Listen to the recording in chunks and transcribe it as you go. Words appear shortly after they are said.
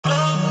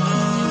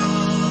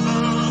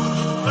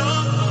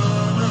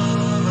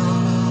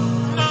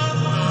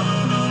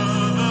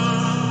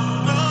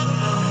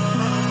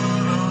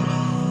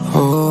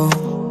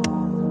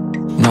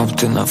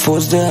n-a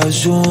fost de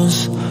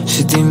ajuns.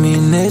 Și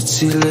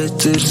diminețile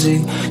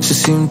târzii se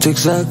simt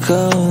exact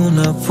ca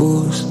un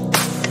apus.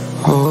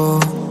 Oh,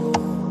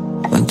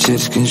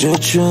 încerci când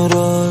joci un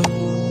rol,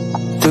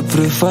 te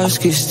prefaci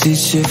că știi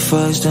ce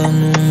faci, dar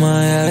nu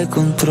mai ai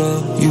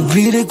control.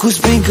 Iubire cu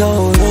spin ca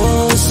o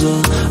roză,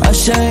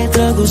 așa e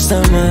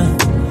dragostea mea.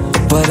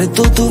 Pare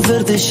totul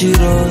verde și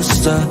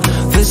roz, dar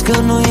vezi că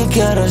nu e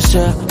chiar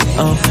așa.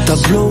 Am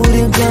tablouri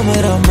în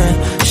camera mea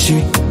și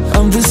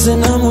am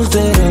desenat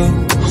multe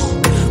rău.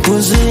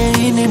 Pânză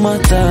e inima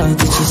ta,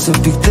 de ce să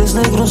pictez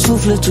negru în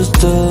sufletul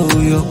tău?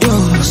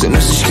 Să nu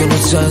zici că nu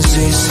ți-am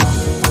zis,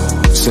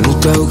 să nu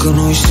dau că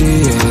nu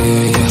știi,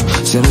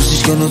 să nu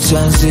zici că nu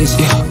ți-am zis,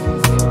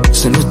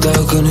 să nu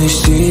dau că nu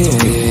știi,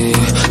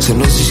 să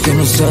nu zici că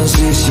nu ți-am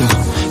zis,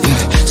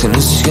 să nu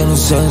zici că nu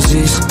ți-am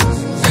zis,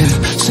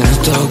 să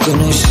nu dau că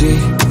nu știi,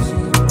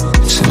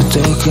 să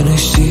nu dau că nu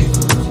știi.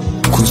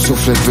 Cu un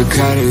suflet pe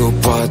care e o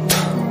pată,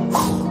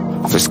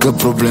 vezi că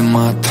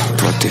problemat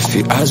poate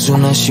fi azi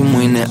una și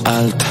mâine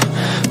alta.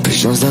 Pe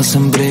jos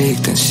dansă-n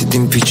breakdance și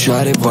din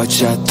picioare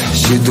baciata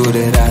și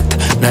durerat.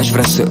 N-aș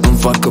vrea să îmi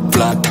facă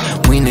plată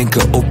mâine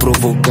că o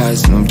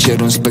provocați. Nu-mi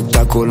cer un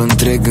spectacol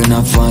întreg în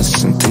avans,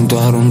 suntem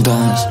doar un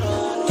dans.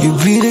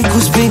 Iubire cu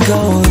spin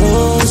ca o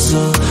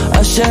roză,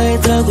 așa e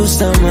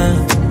dragostea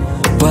mea.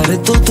 Pare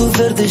totul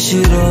verde și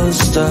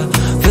roz, dar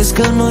vezi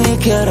că nu e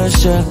chiar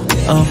așa.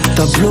 Am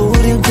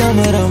tablouri în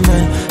camera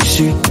mea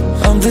și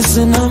am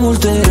desenat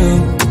multe rău.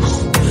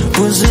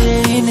 Pânză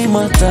e inima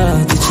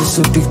ta, de ce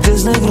să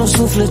pictez negru în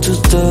sufletul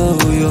tău?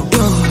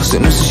 Să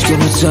nu zici că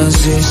nu ți-am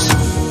zis,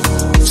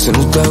 să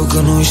nu dau că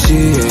nu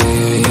știi,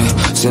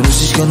 să nu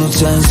zici că nu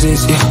ți-am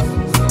zis,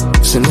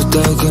 să nu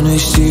dau că nu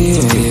știi,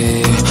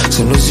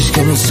 să nu zici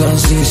că nu ți-am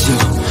zis,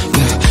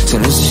 să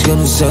nu zici că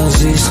nu ți-am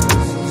zis,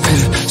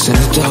 să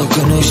nu dau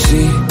că nu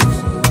știi,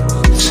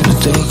 să nu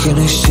dau că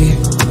nu știi.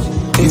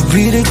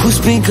 Iubire cu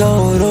spin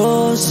ca o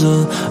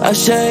roză,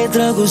 așa e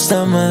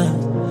dragostea mea.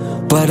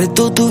 Pare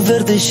totul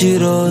verde și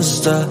roz,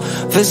 dar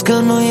vezi că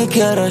nu e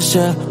chiar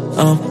așa.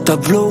 Am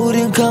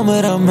tablouri în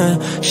camera mea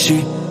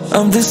și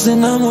am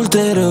desenat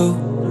multe rău.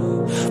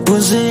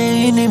 Pânză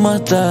e inima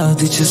ta,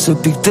 de ce să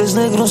pictez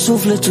negru în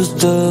sufletul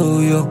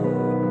tău?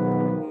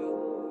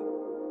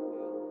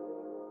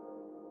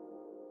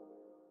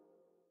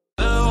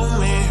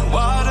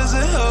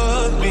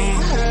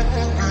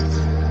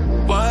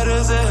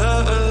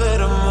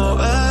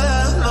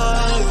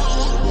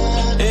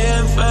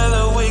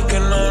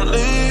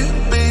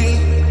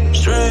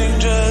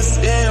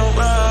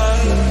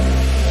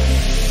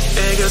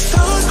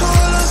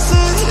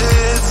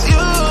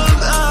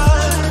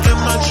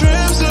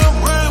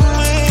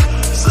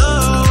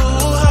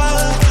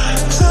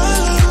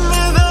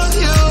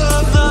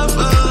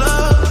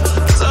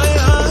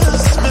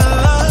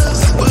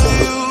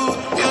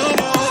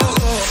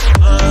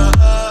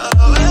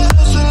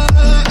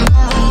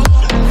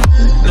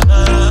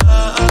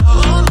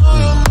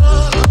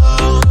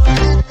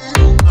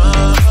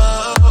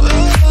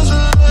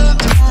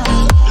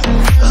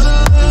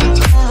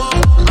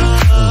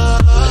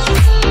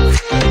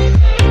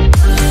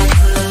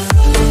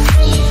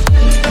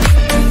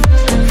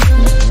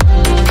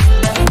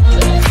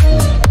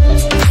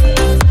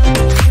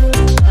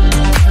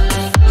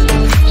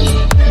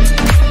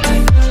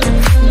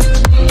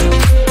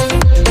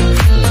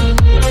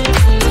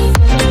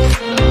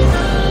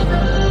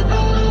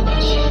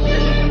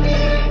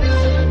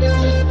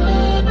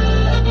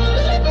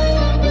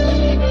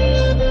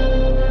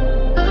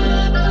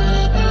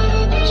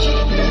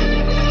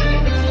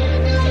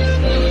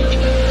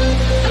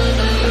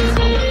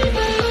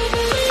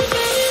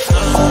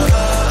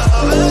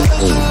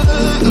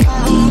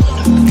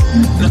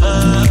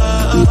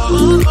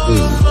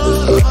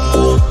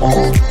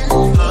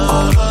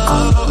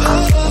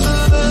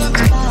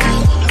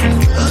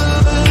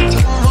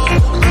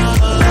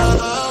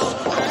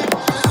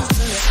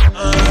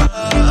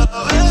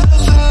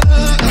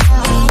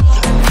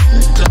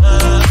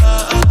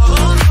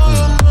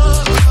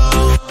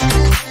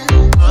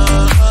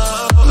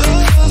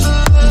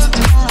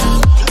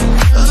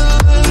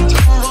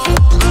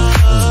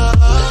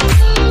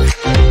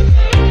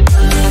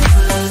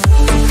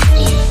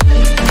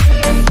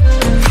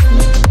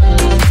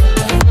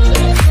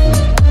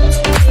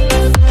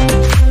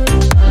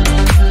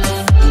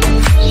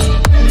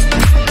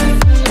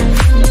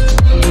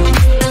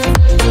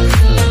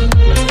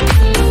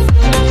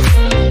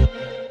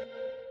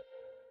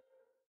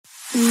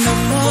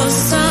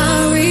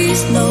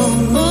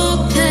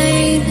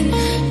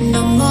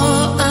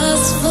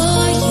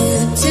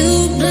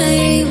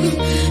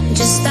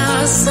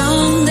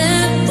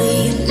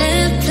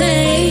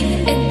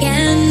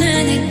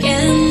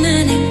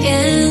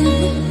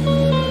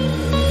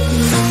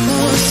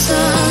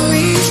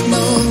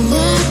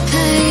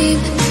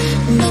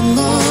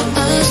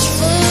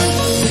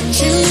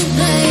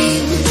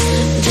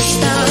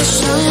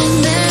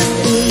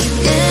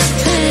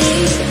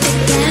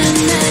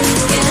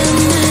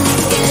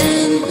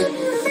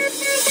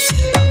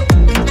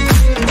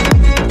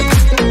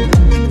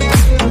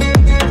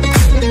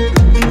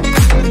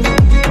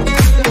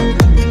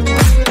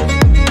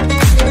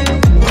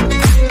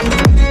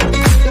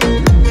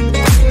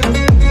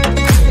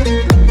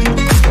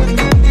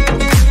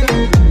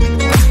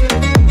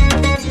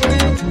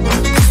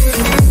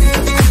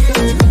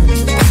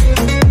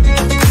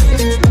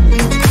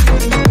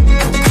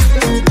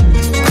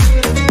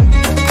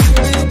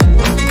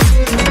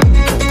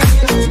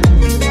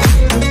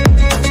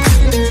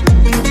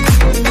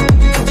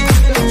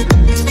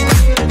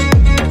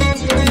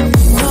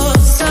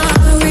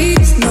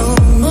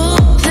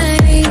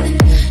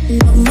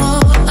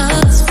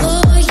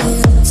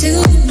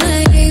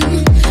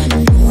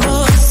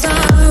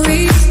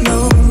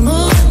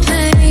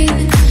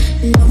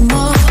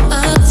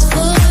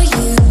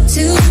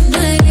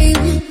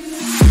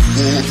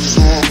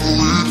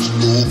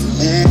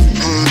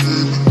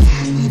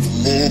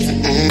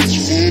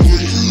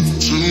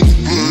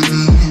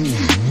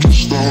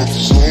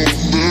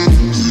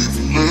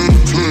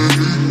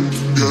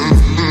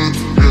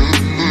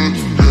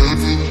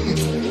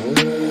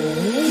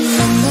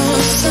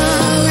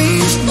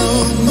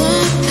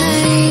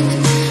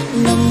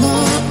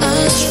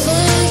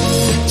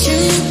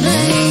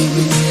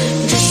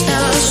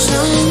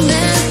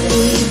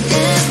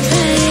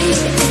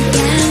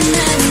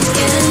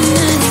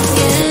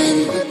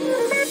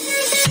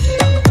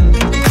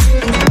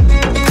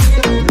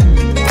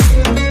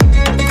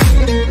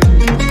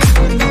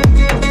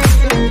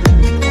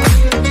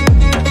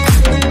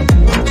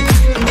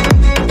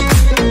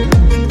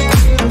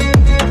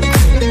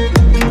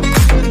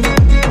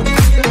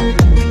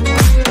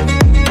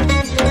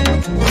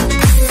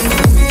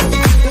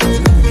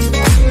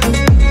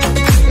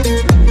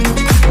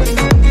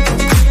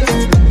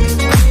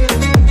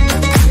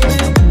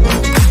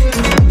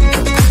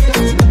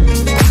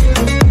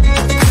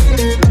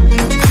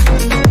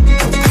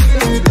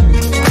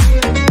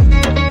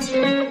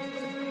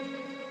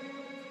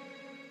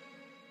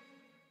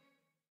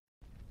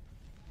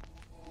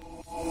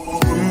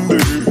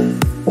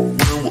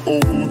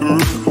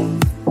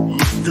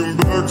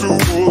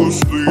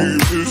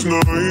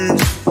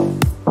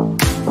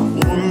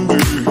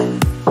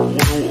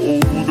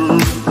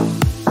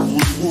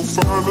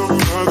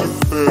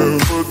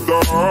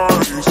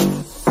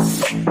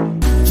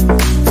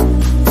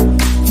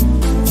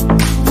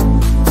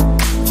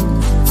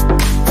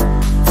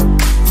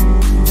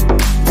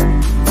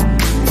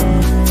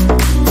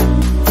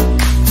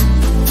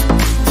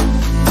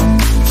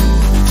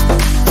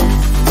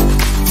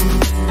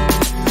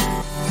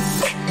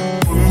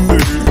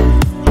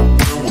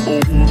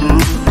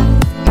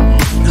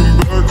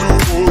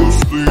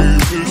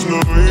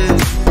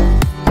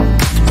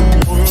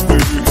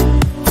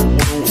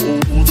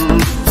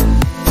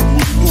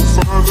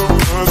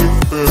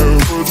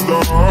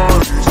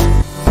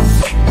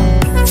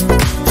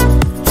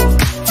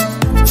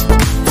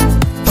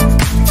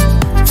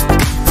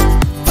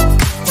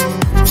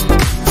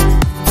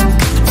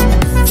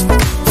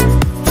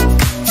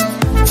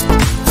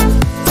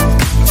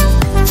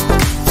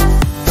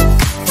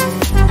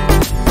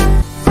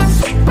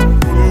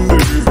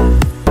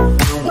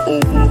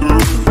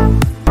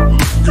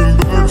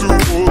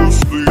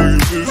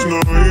 sleepless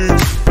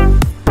nights.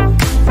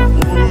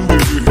 One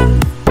day,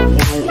 when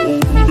I'm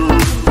older,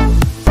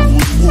 we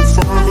will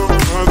find a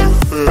magic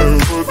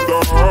paradise.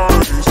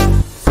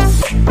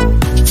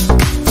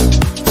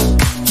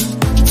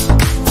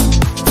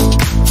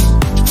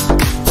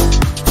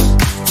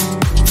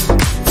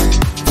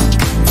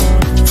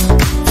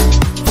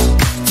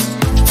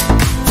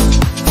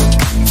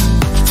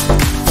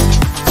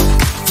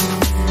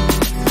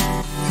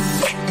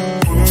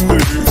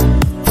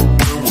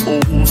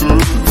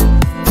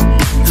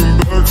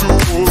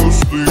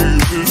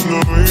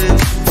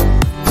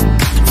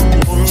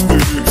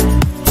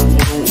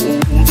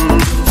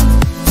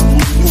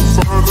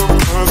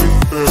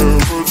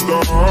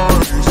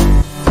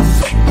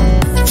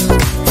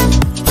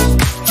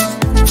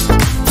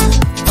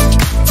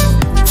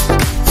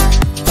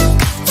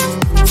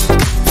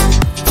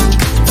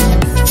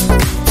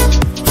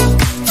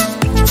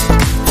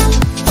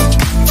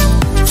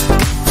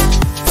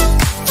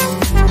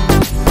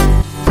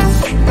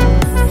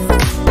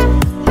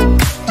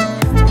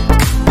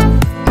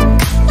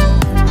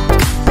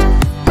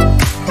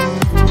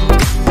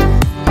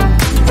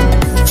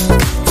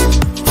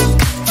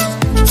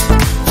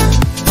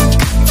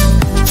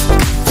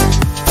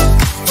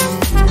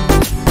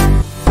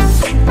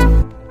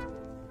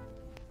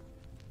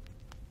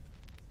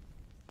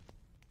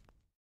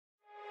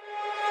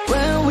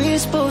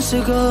 To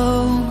go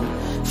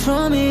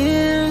from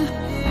here,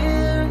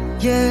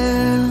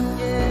 yeah.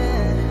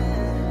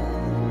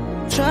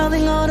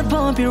 Traveling on a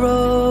bumpy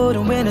road,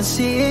 and when I'm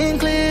seeing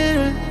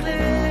clear,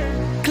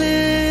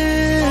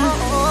 clear.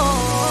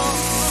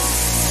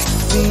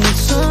 We need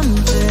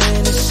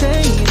something to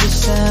save the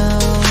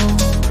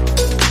sound,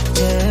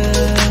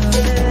 yeah.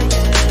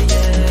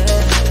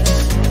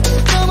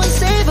 Come and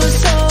save our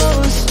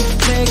souls,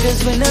 make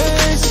us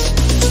winners.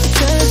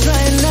 'Cause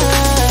right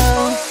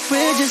now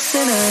we're just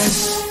sinners.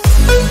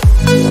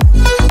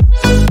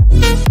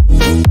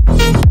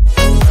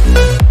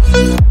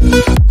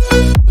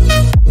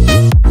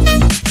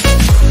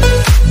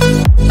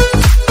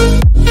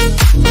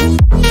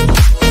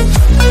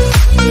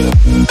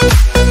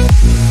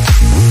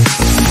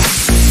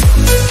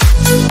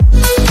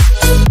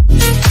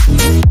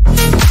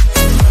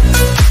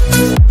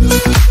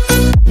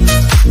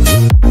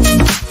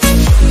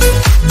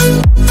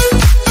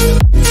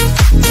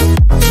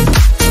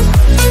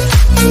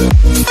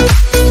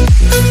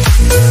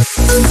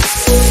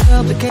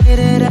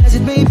 Complicated as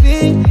it may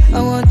be, I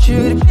want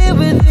you to be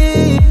with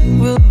me.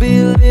 We'll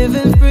be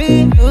living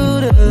free,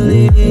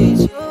 totally.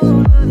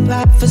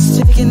 Life is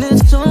taking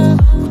its toll,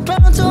 we're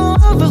bound to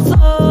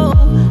overflow.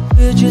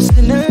 We're just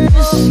sinners,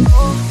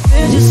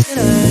 we're just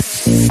sinners.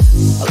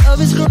 Our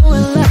love is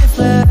growing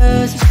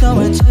lifeless, it's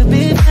going to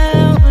be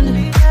found.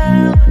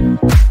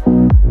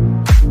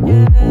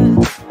 Yeah.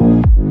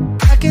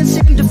 I can't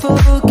seem to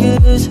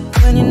focus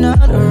when you're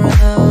not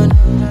around,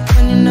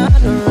 when you're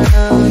not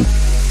around.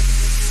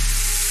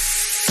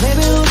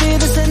 Maybe we'll be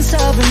the sense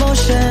of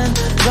emotion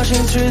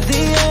rushing through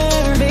the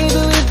air. Maybe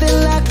we feel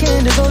like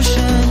in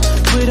devotion,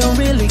 we don't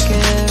really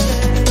care.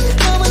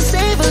 Come and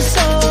save our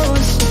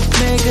souls,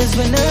 make us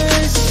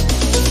winners.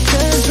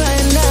 'Cause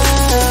right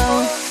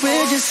now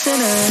we're just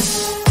sinners.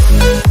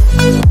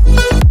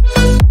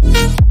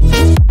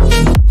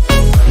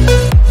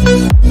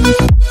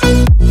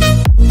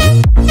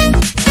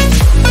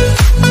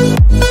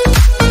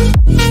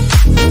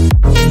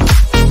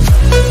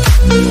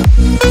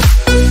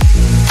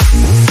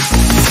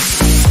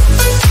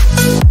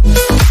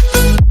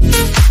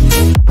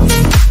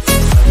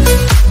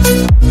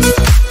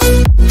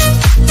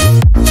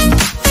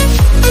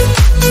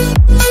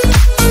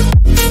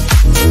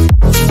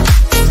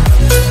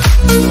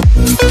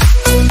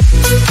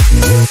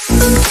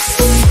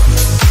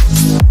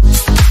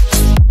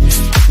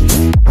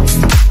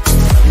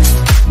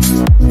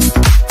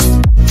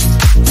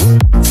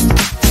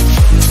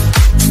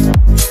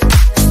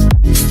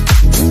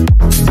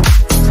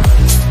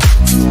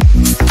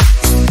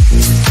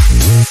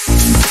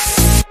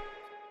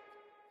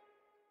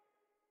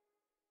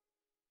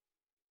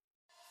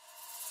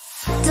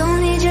 Don't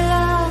need your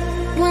love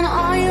when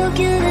all you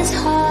give is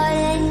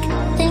heartache.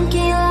 Think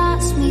you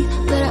lost me,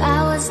 but I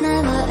was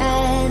never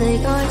ever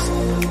yours.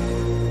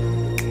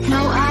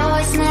 No, I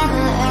was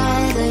never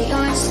ever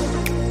yours.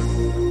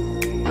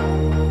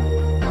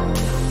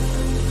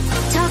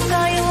 Talk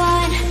all you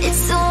want,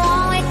 it's a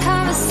one-way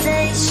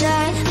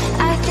conversation.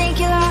 I think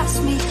you lost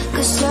me,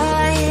 'cause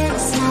you're here,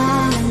 it's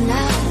not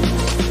enough.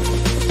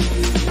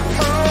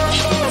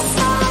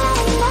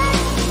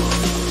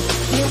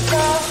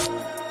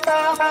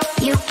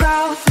 You go.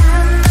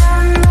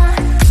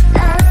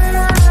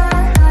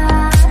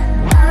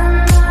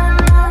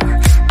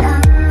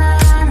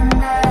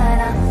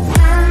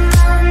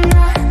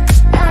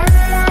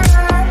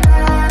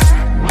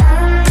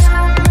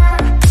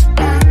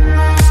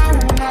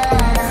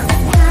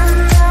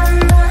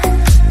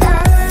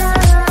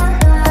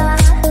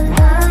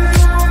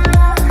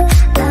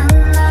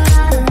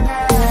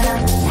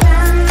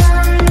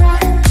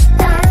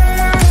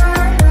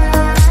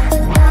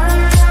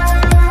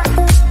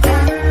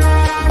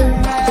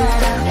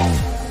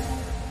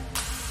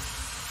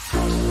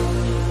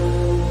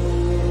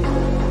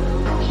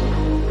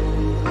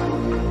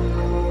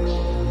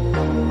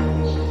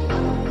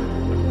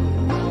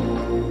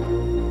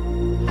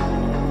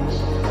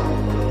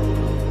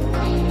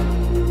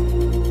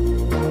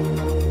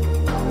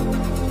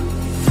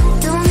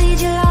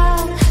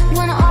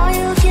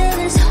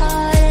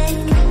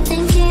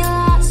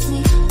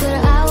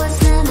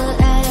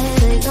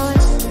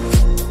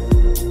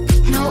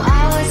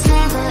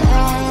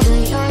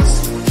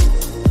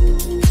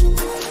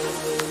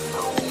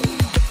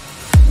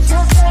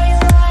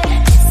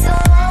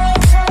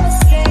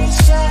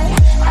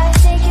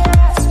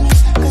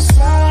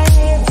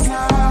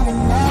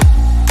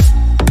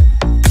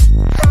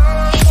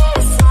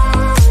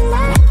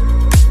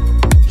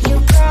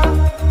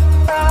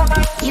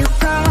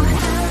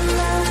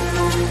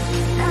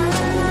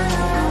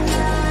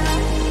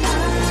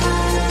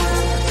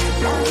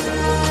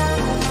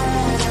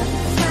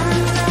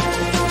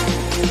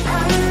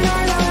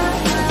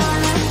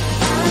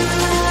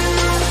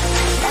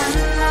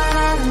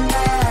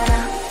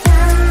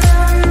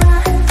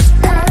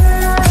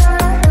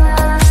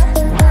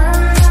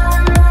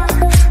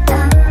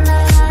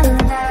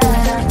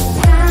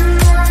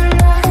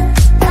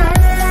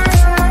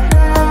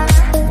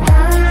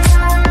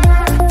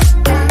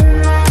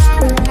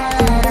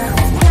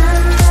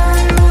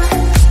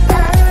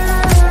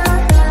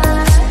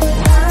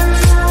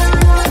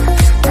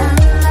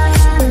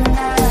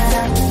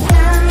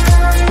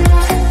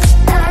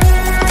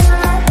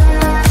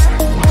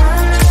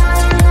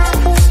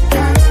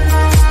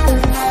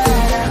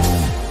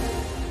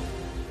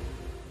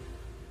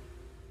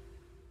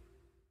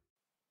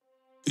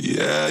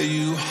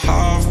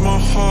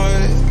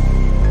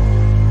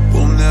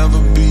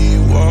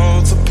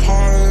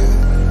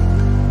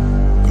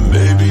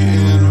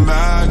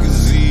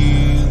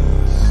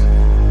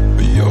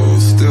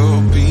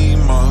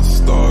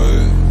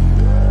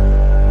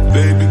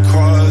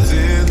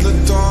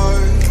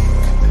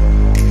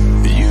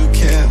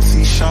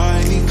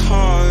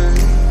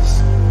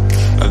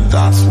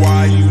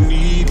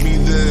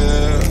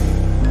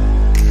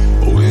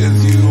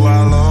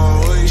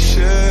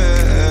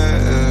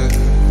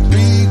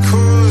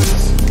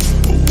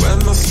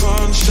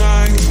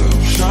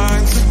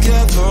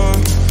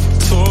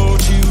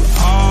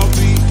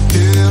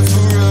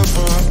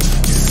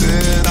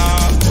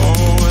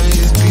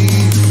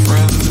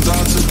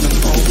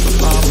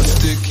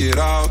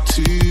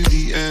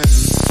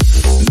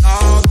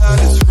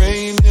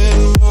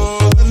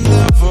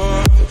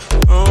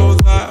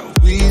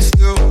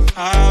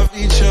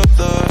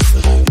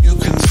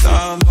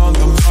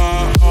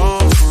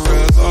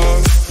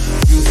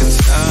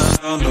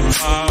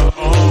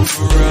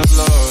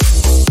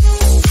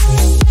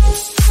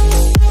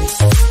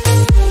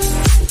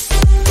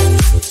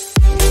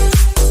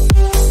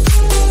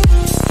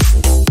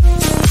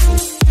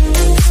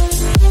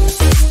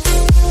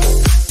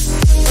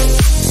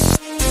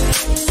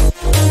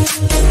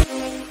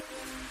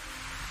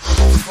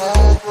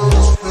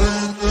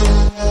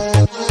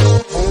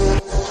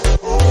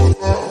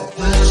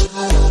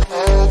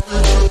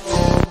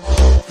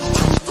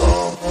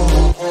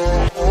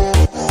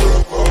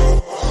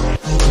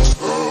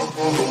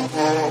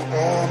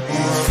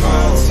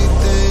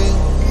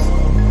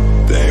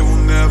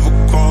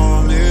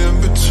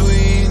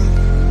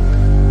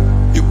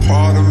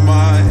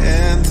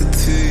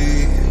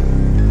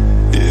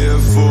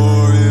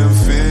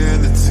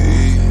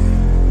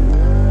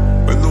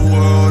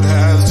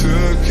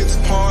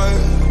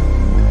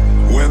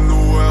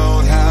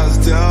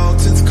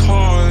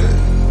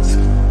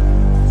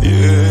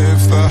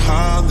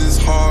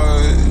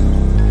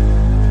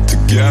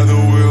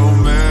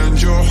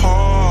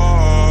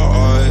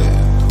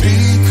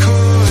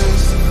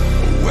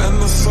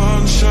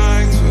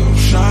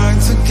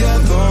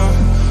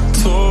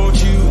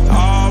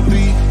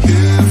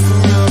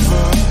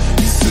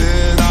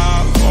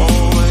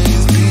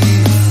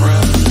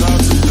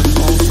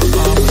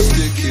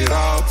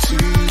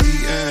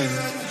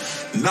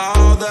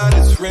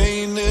 it's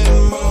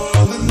raining more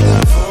than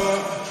ever.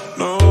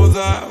 Know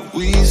that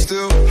we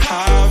still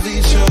have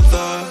each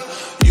other.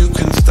 You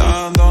can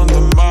stand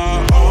under my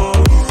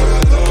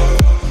umbrella.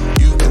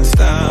 You can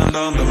stand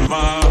under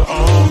my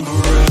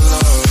umbrella.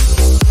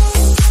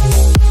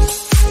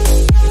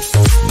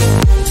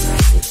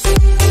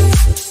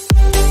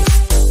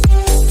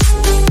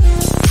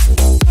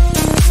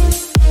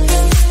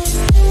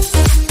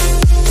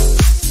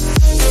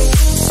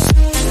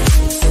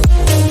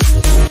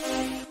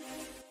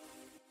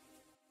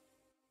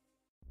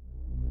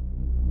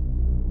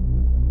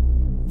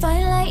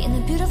 Firelight in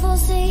the beautiful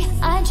sea,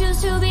 I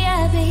choose to be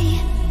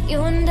happy. You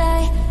and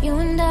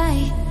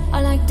I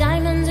are like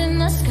diamonds in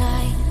the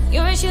sky.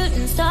 You're a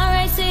shooting star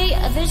I see,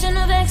 a vision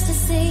of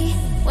ecstasy.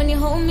 When you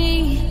hold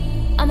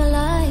me, I'm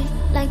alive,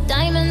 like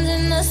diamonds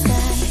in the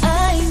sky.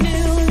 I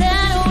knew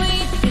that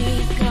we'd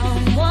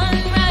become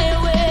one right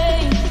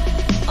away.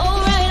 Oh,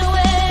 right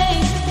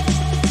away.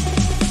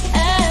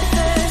 At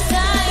first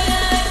sight,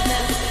 I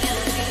felt the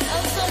energy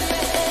of sun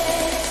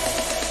rays.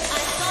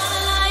 I saw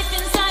the life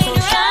inside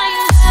your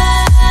eyes.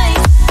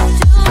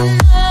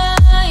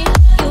 Tonight,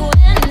 you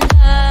and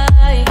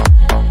I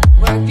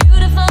were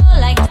beautiful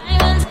like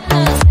diamonds in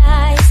the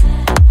sky.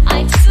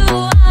 Eye to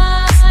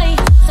eye,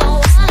 so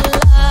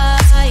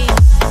alive.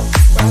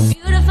 We're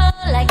beautiful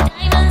like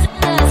diamonds in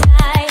the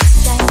sky.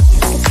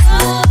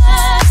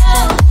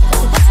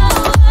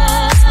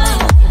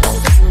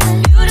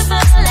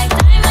 Beautiful like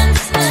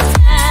diamonds in the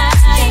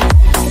sky.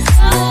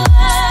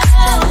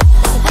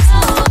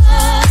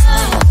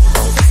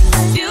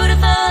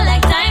 Beautiful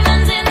like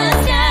diamonds in the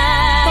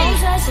sky. Both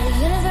sides of the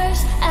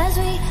universe as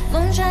we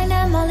moonshine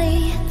and Molly.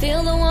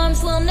 Feel the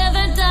warmth, we'll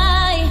never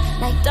die.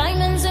 Like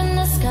diamonds in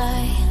the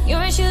sky.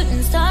 You're a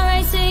shooting star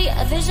I see,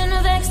 a vision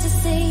of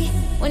ecstasy.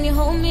 When you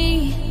hold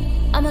me,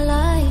 I'm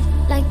alive,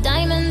 like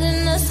diamonds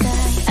in the sky.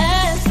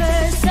 At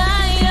first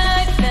sight,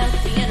 I felt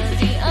the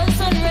energy of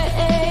sun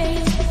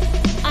rays.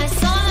 I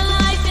saw the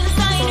life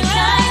inside your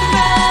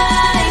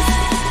eyes.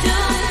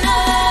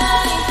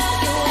 Tonight,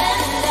 you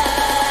and I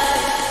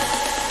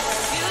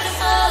were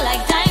beautiful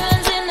like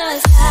diamonds in the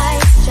sky.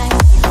 Shine like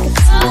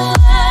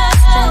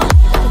a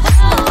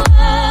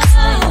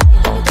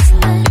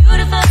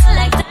beautiful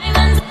like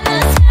diamonds in the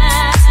sky.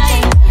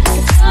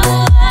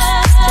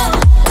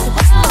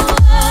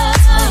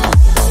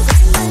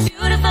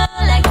 Beautiful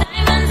like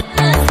diamonds in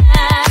the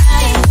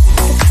sky.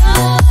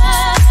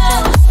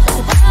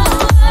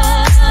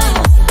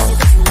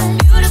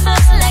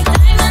 Beautiful like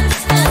diamonds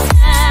in the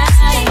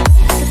sky.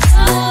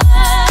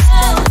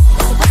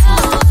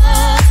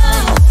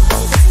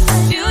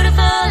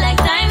 Beautiful like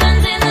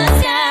diamonds in the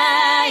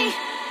sky.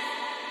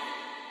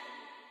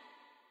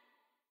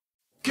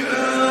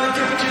 Girl, I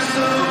got you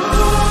so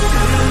good,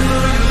 and I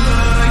know you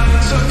like.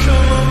 So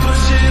come on,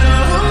 push it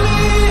on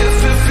me if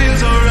it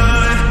feels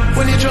alright.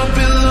 When you drop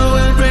it low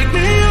and break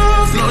me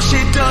off, no,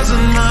 she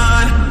doesn't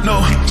mind. No,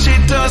 she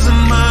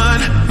doesn't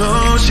mind.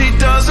 No, she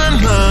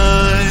doesn't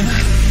mind.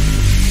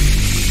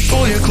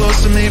 Pull you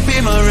close to me,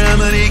 be my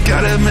remedy.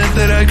 Gotta admit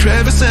that I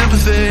crave a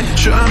sympathy.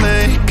 Try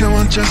me, come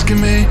on, just give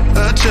me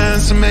a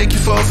chance to make you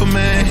fall for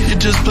me. You're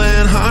just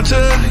playing hard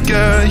to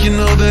get. You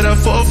know that I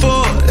fall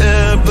for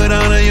it, but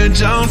I know you're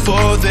down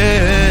for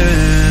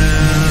this.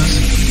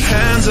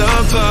 Hands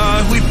up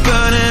high, we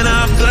burning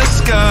up the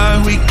sky.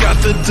 We got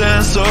the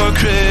dance so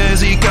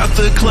crazy, got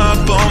the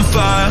club on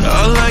fire.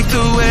 I like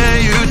the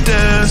way you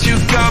dance, you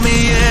got me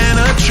in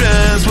a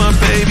trance. My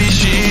baby,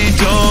 she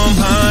don't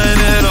mind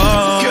at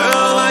all.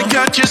 Girl, I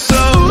got you so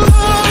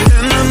high,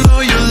 and I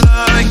know you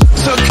like.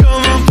 So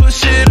come on,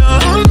 push it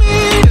on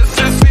me if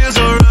it feels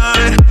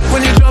alright.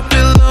 When you drop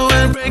it low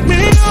and break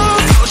me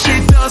off, no, she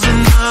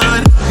doesn't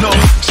mind. No,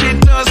 she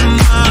doesn't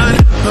mind.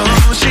 No,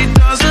 she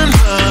doesn't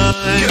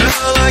mind.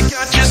 Girl, I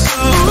got you so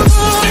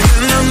high,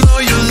 and I know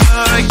you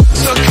like.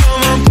 So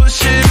come on,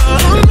 push it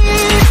on me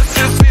if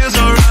it feels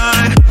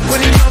alright. When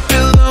you drop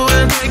it low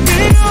and break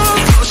me off,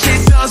 no, she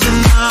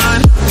doesn't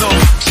mind. No,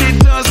 she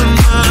doesn't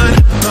mind.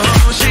 No,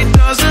 she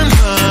doesn't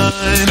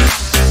mind.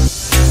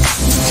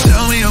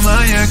 Tell me am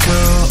I your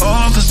girl?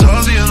 All of the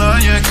stars be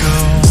on your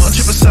girl. Want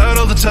you beside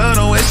all the time,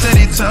 don't waste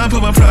any time.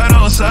 Put my pride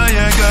on side,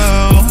 yeah,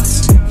 girl.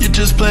 You're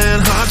just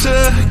playing hard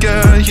to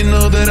get. You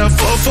know that I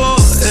fall for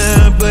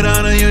it, but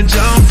I know you're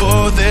down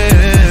for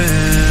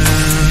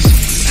this.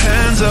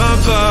 Hands up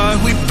high,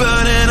 we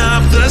burning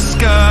up the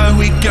sky.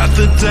 We got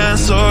the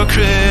dance so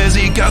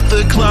crazy, got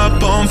the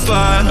club on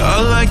fire.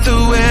 I like the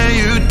way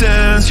you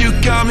dance, you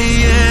got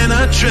me in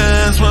a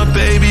trance. My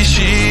baby,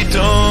 she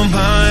don't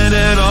mind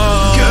at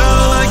all.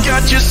 Girl, I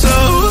got you so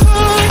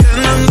high,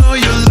 and I know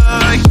you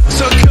like.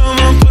 So come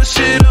on, push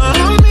it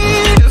on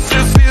me if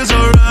it feels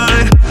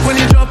alright. When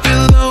you drop it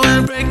low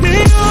and break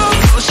me off,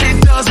 no, she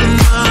doesn't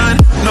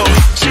mind. No,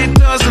 she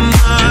doesn't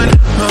mind.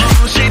 No,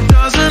 she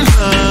doesn't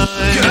mind.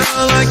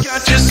 Girl, I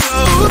got you so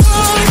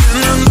high,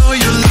 and I know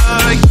you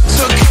like.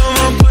 So come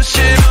on, push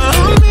it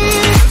on me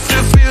if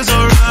it feels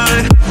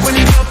alright. When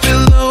you drop it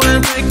low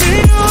and break me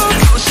off,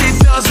 no, she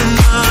doesn't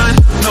mind.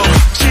 No,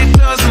 she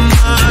doesn't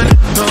mind.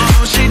 No,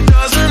 she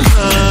doesn't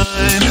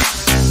mind.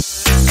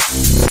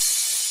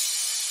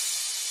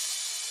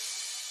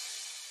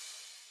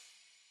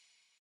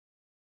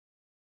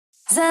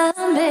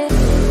 Zombie.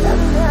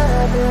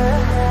 Another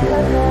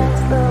head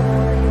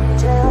slowly,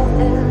 gel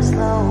is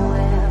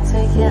slowly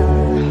taken.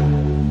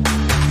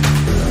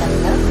 And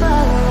the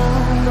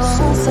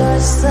follow,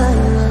 such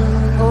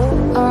silent, who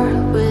are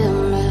we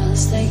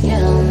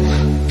mistaken?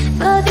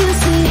 But you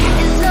see,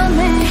 it's not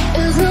me,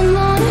 it's not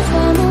money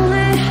from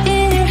away.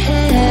 In your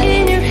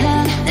head,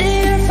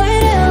 they're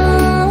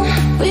fighting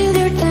with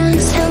their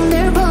tanks and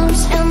their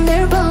bombs and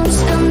their bombs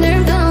and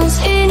their guns.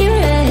 In your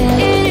head,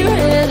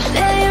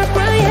 they're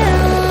crying.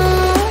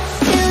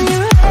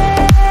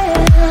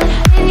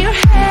 In your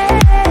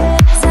head,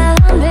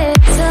 zombie,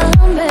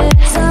 zombie,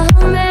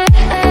 zombie.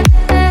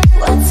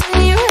 What's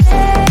in your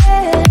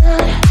head?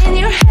 In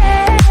your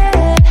head,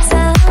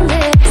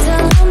 zombie,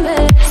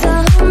 zombie,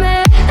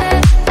 zombie.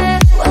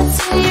 What's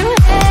in your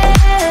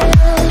head?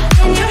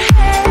 In your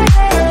head,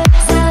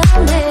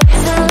 zombie,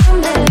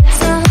 zombie,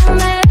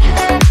 zombie.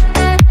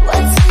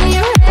 What's in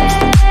your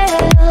head?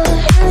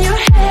 In your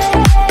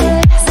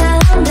head,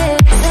 zombie,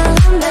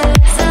 zombie,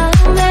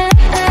 zombie.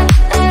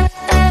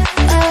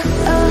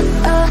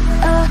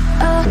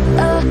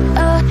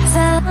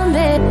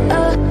 Zombie.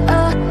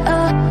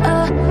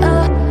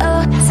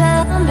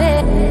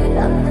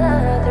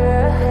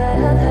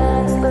 Another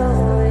head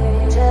slowly,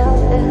 gel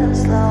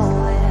is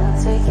slowly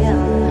taken.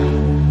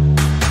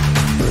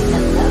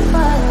 And the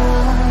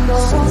fire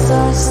goes so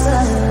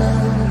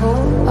silent, who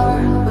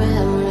are we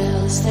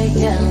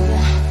mistaken?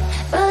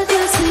 But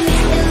you see,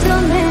 it's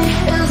not me,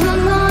 it's not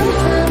money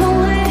from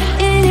away.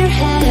 In your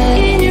head,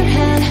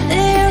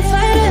 they're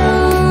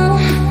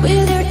fighting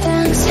with their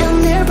tanks and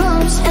their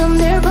bombs and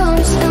their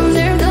bombs and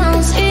their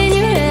guns. In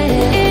your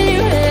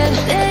head,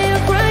 they're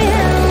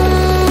crying.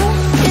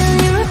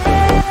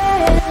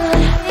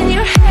 In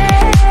your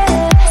head,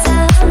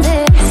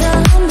 zombie,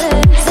 zombie,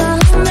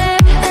 zombie.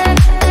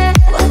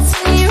 What's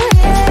in your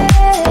head?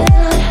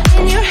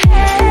 In your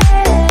head,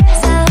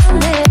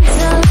 zombie,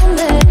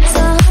 zombie,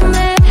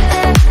 zombie.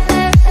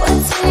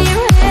 What's in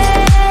your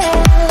head?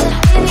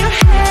 In your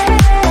head,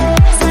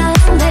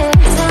 zombie,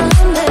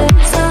 zombie,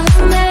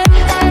 zombie.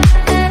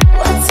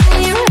 What's in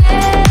your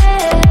head?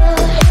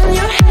 In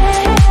your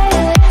head,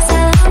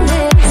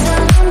 zombie,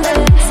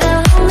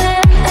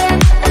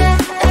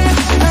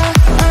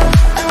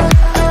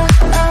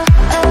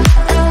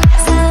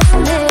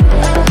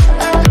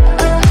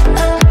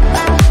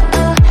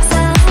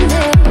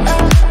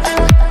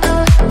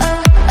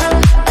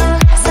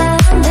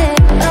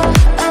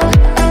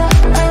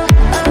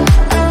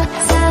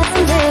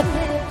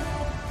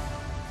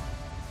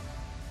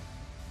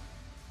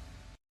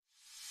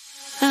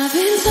 I've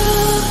been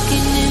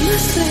talking in my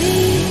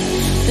sleep,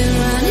 been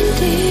running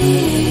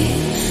deep,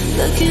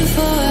 looking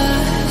for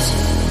us.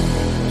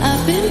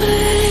 I've been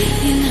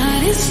playing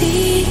hide and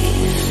seek.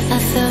 I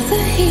felt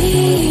the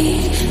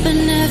heat, but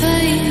never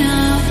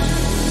enough.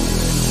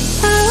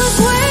 I was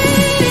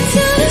waiting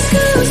till the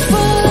sky was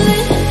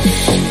falling,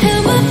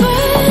 held my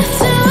breath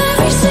till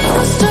every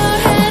single star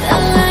had a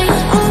light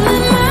on my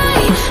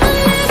mind. I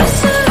never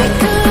saw it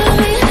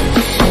coming.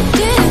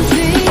 Didn't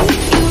think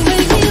you'd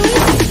wake me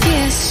with a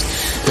kiss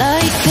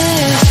like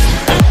this.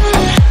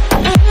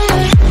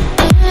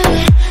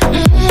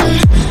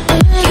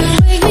 You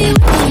wake me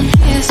with a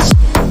kiss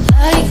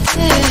like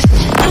this.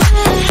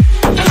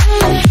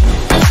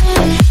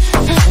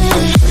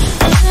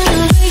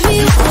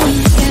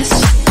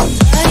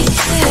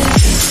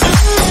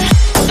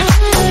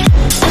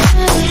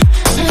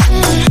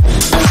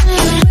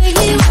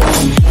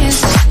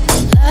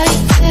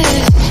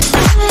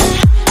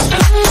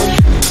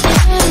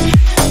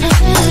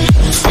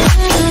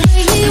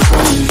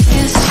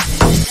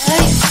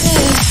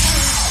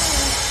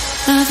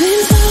 I've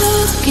been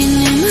talking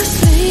in my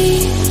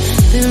sleep,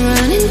 been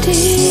running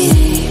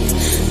deep,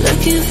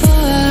 looking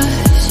for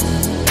us.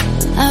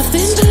 I've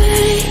been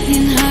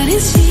playing hide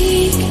and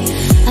seek.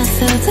 I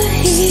felt the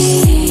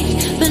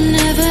heat, but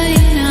never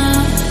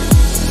enough.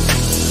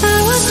 I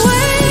was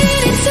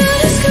waiting till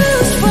the sky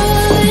was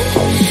falling,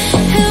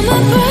 held my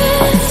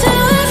breath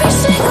till every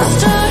single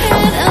star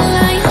had a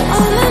light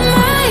on my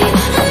mind.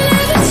 I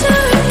never saw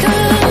it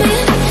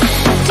coming.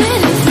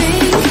 Didn't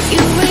think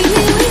you'd wake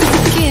me with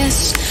a kiss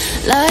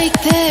like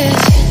this.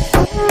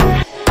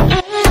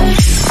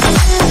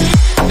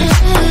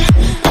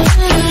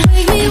 You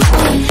wake me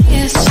with a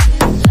kiss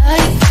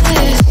like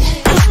this.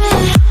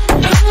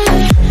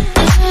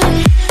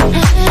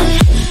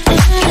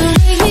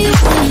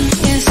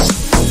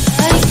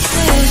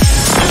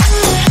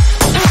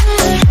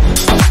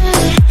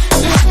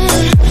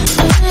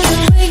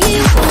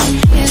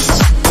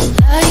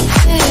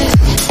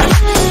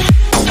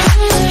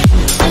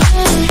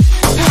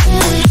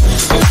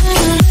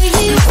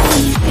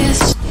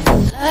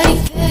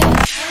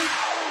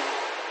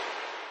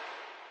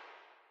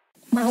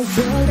 My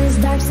world is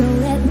dark, so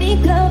let me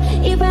go.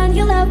 Even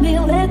you love me,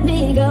 let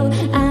me go.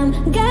 I'm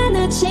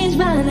gonna change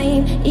my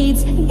name.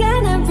 It's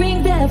gonna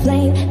bring the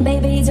flame.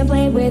 Baby, don't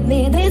play with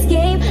me this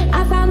game.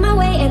 I found my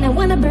way and I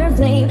wanna burn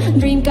flame.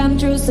 Dream come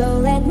true, so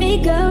let me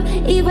go.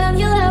 Even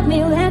you love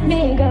me, let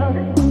me go.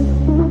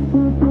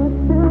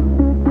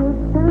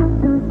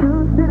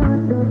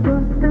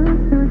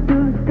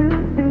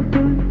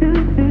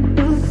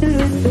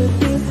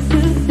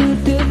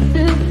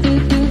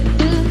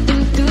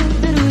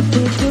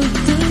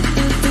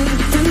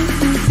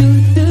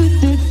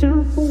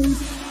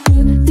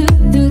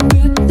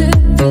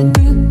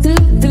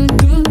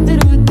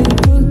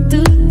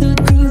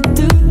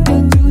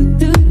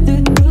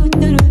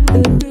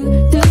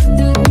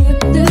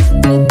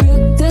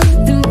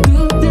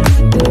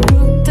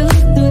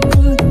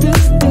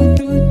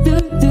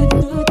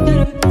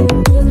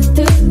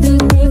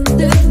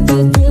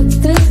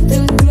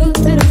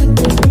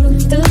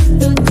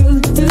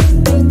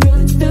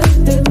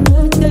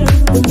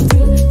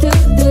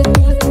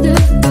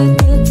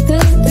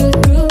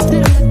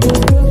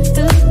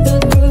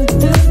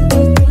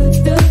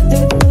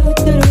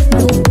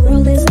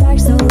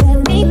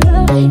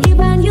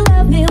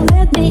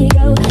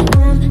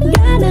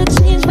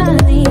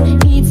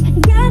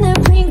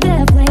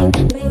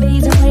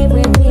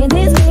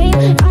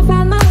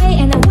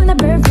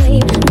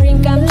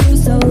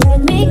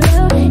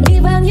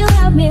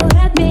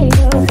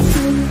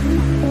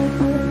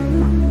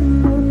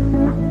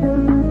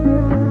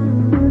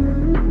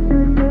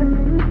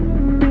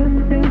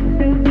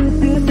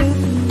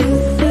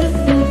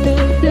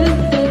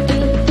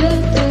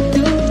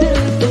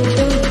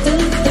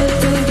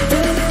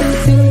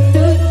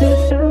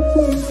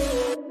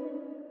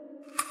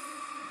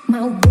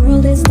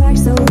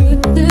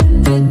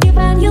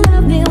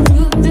 me,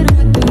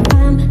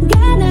 I'm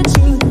gonna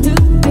change.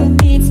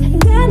 It's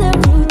gonna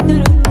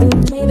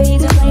maybe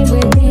don't play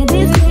with me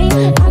this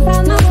game. I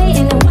found my way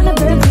and I wanna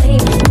play.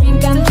 Dream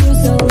come true,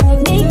 so let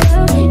me go.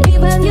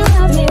 Even you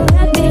love me,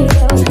 let me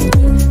go.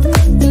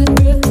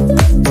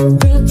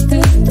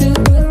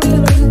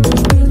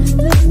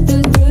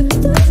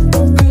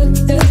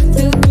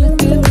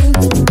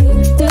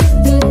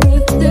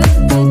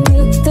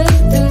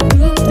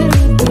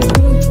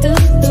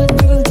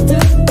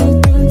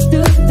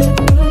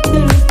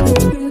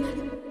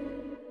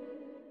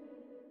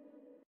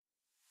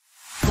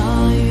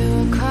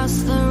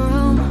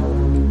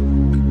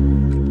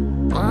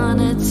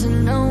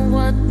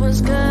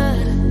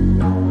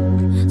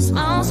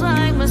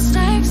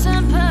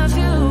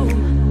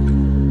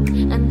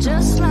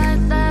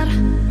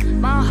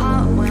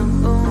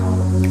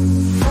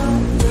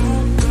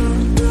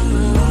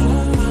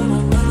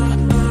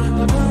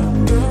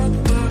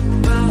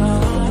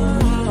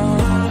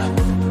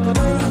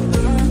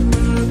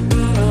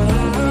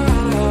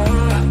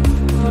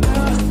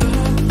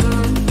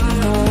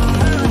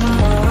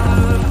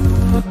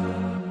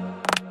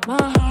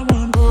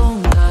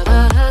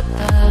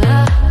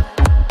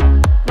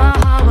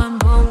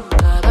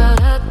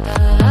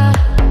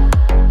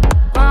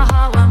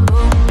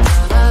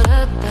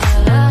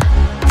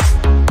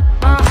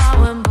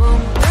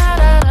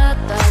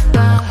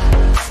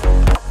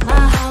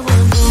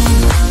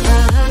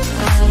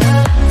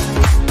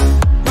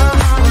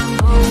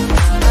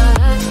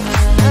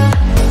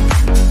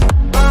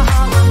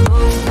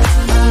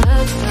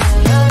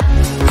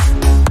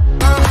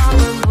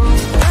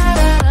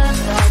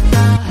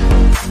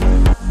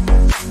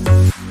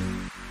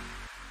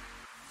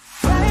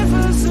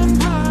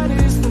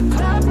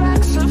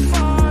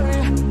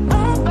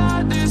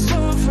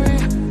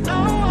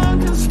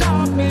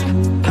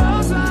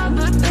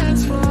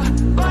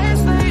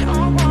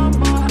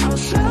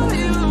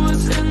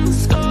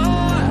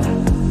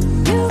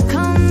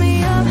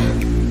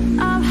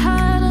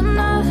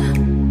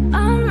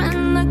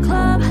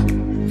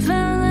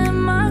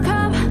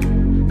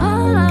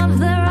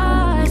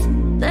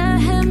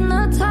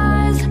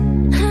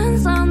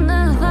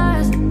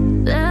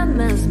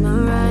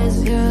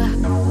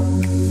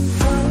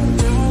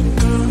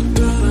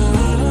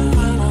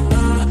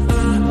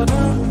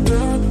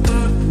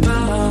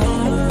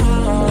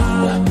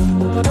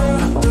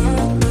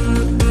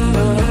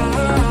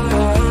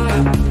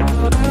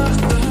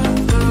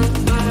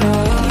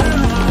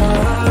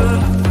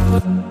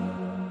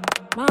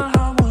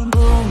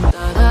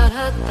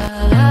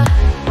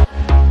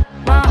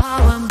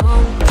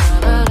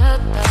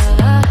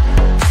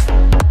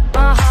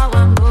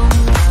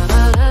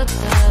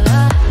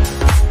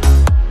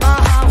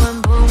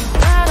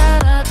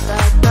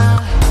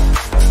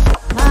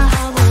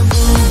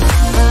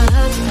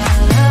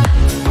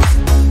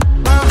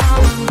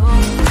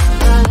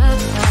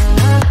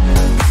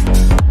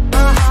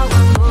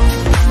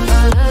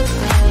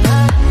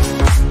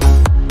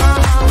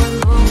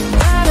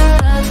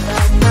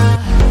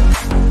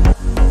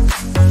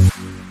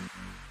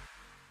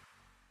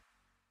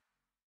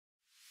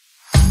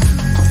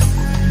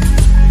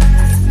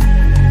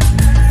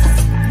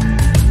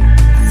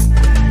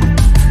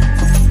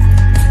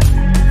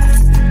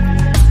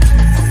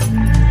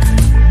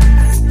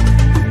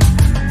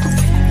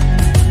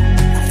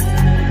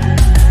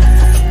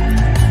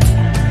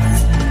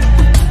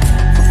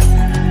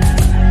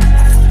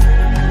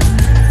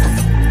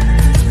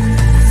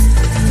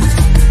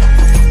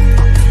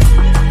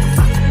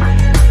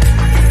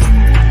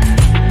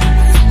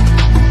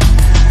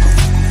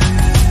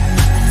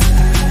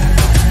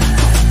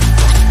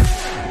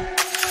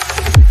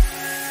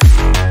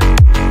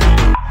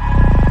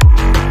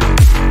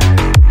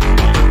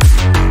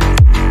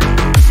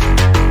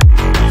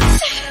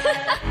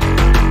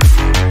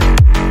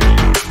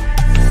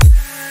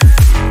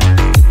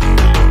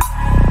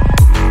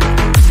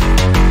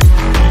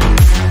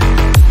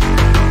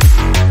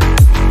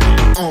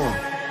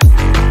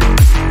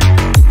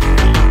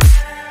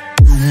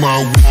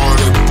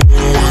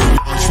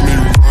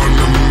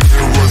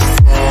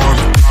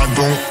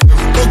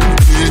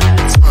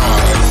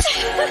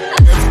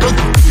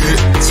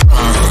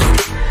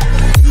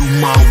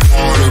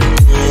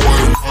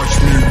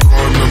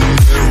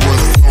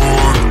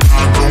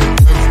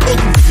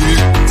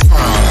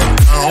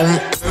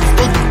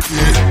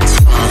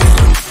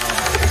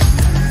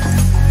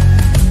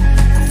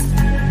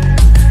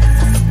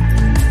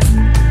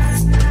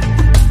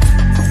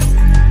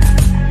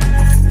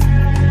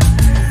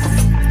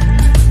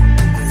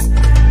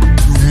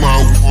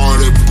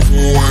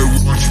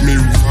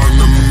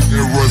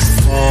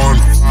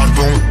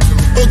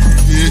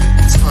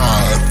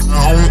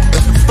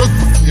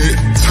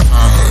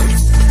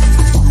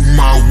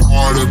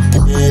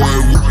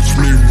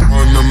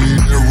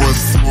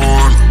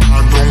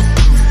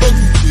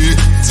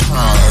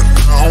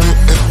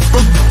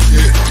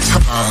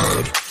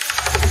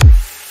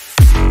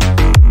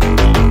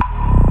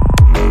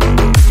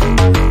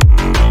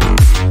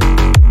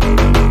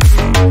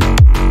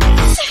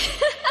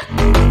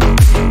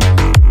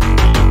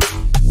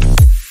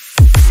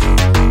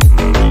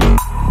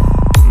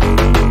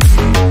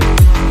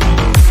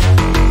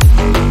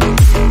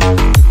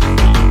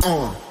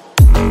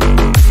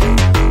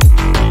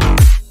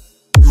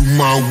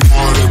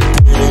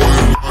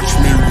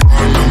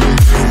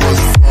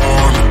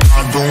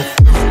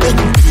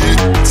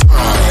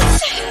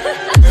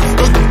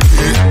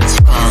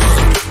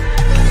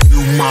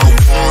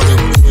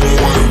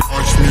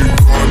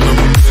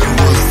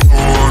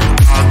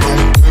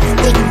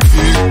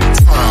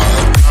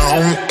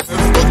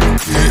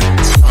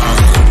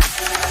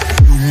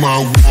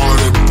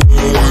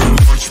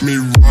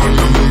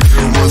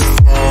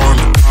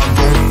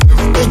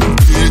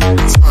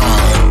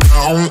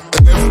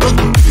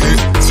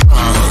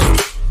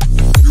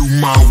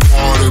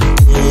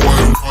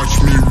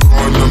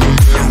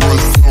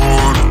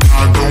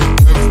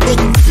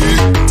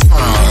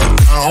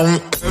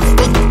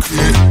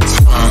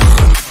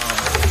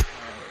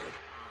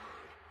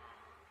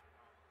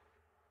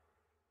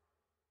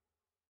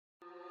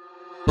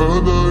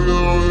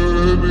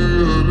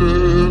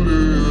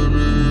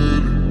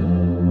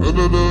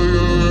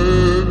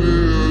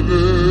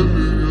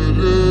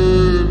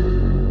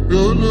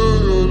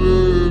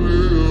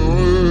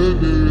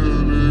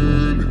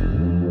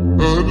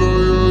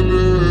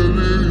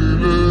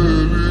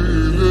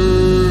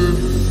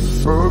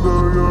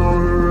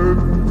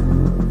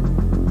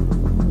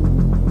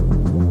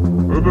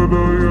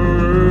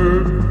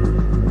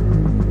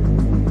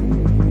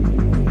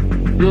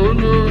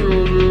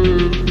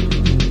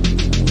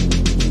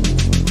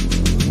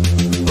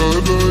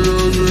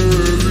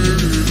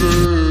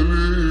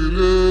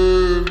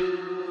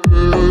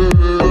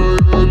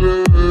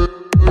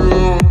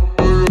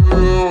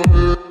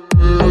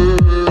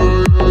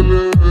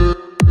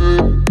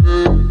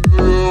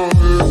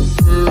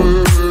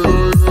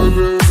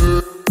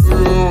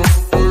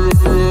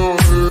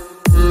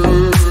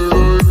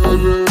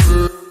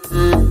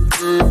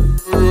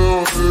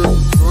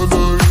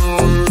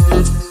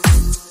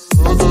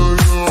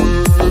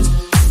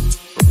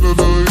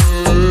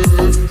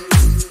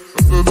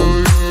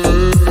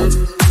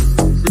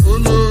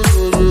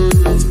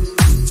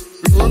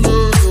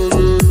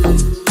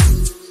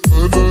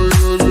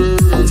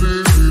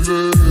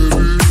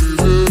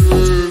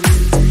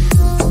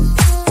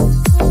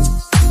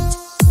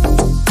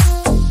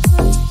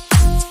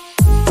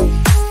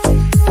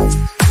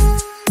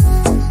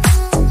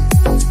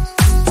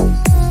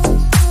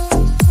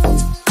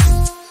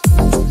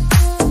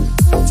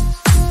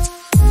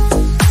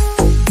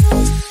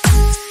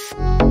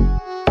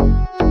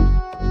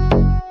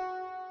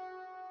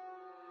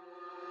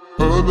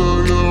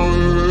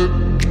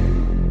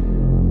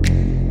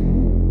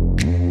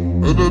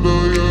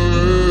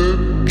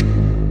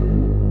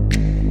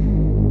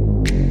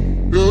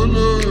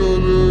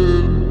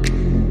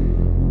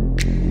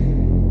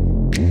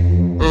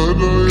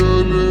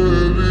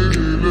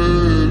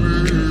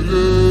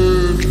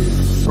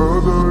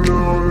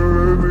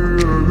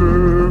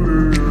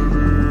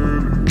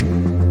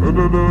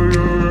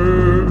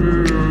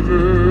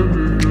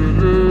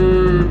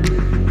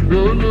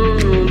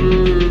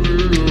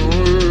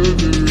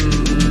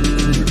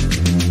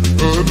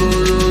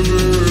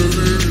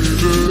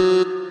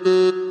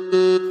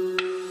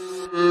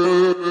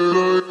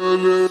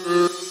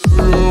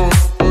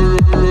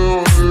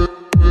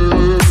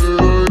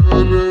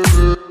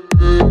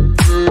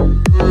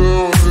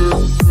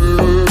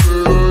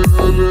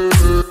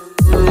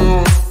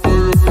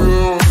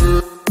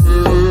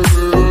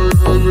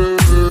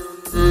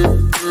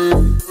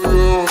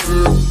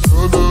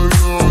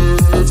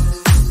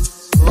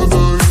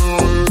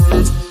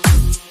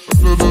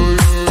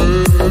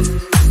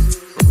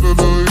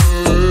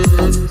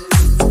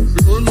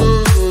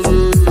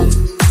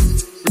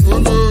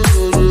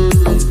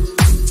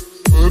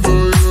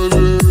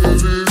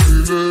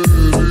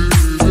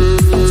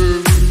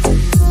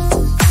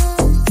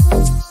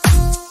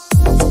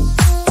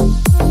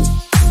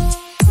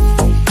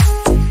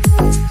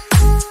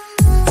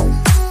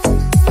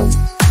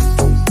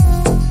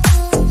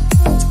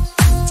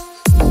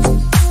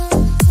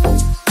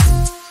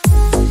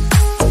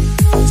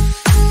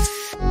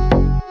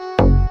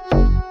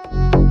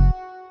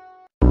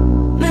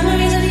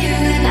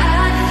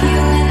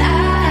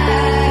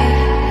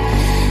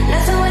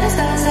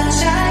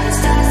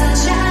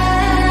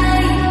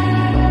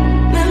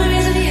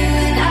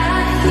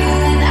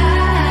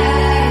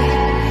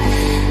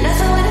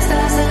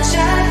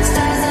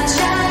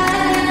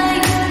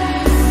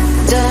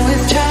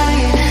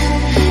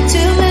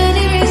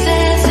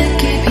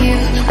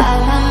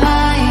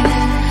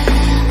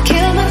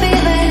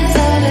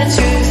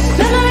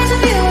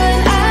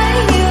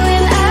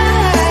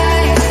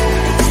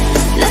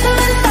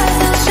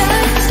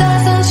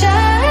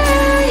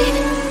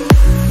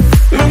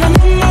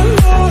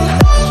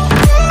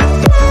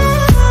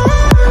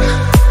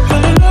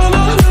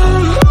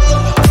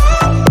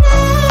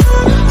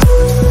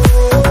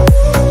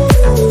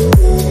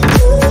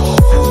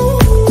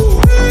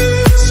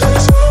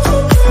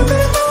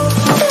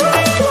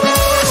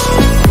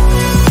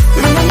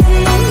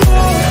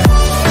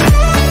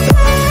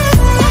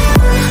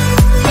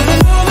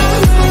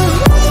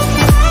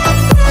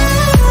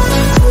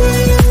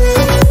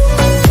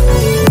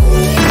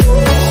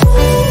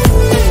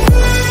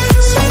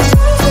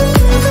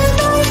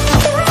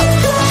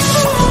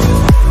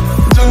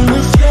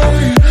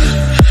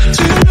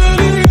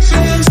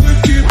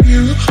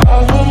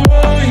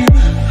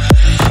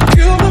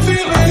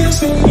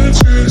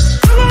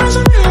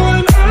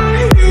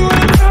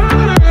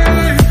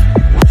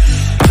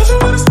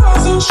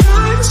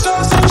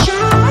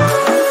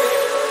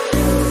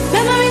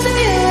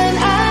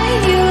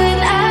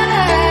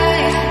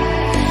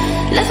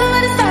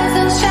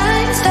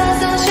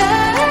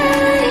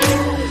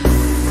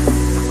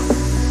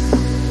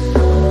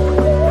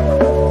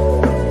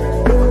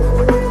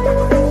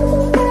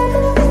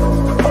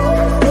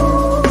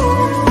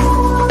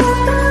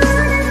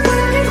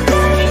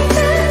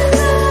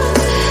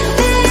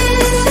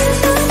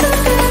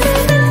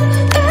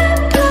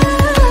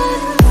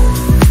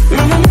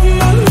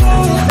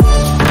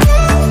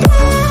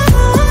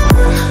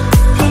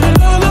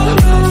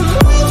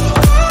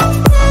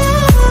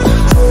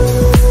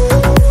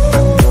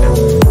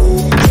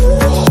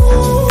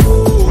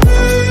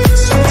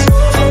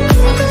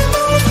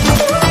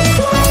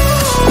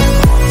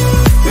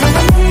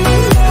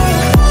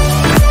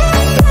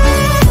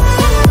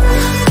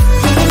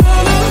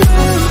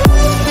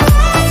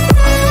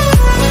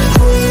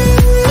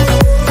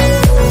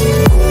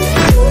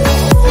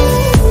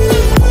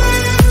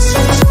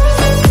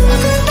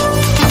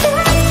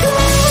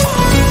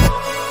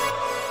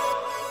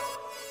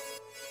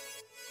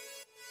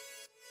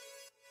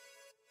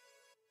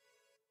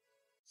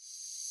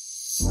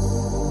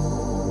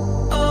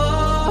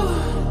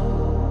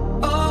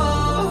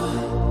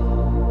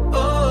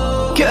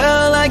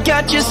 Girl, I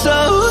got you so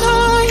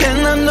high,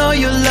 and I know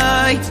you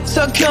like.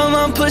 So come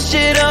on, push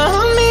it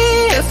on me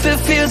if it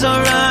feels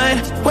alright.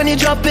 When you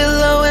drop it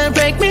low and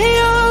break me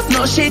off,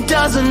 no, she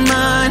doesn't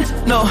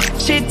mind. No,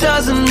 she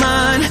doesn't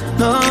mind.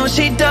 No,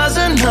 she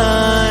doesn't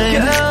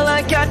mind. Girl,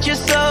 I got you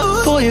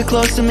so. Pull you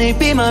close to me,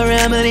 be my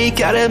remedy.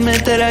 Gotta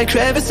admit that I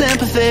crave your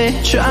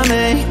sympathy. Try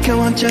me, come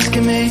on, just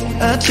give me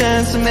a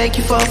chance to make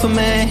you fall for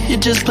me. You're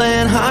just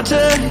playing hard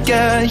to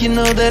get. You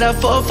know that I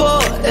fall for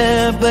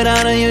it, but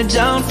I know you're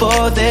down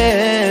for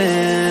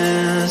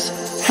this.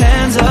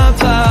 Hands up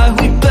high,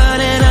 we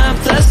burning up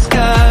the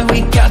sky.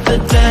 We got the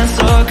dance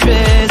so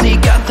crazy,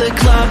 got the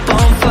club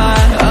on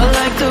fire. I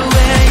like the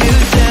way you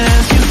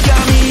dance, you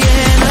got me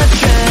in a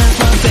trance.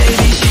 My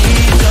baby, she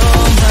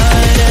don't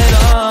mind at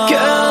all.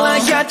 Girl, I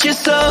got you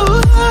so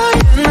high,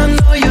 and I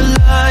know you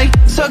like.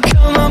 So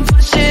come on,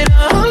 push it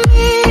on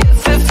me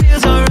if it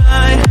feels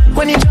alright.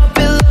 When you drop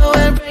it low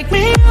and break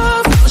me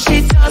off, no, she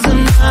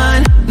doesn't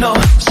mind. No,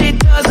 she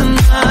doesn't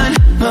mind.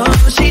 No,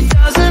 she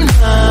doesn't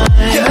mind.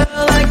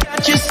 Girl, I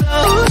got you so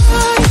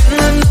high,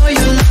 and I know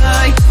you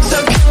like. So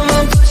come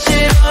on, push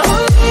it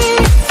on me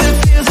if it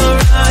feels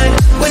alright.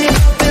 When you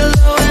drop it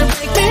low and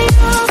break me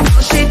off, no,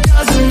 she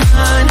doesn't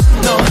mind.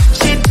 No,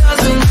 she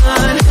doesn't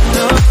mind.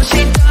 No,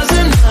 she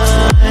doesn't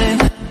mind.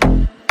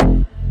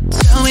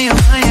 Tell me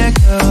how you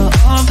go,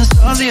 all of the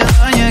stars are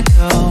on you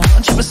go.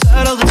 Want you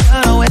beside all the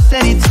time, don't waste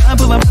any time,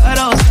 put my pride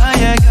on side,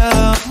 yeah, go.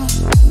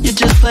 You're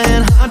just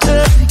playing hard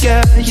to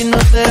get, you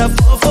know that I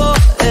fall for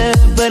it,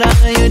 but I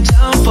know you're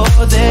down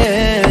for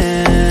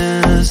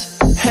this.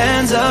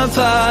 Hands up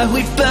high,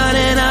 we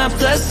burning up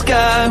the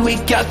sky. We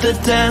got the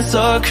dance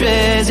so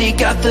crazy,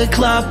 got the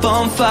club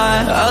on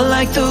fire. I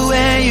like the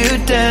way you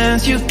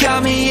dance, you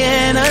got me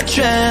in a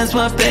trance.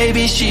 My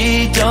baby,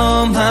 she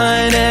don't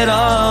mind at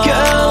all.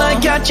 Girl, I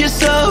got you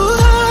so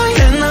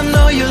high, and I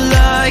know you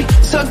like.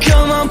 So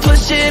come on,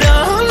 push it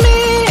on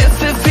me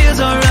if it feels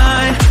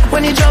alright.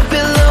 When you drop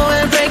it low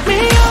and break me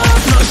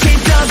off, no, she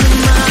doesn't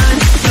mind.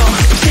 No,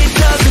 she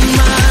doesn't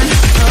mind.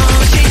 No,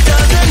 she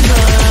doesn't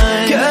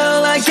mind.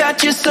 Girl, I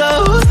got you so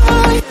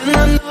high, and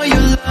I know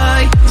you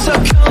like. So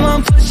come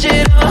on, push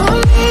it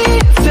on me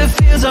if it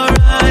feels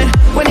alright.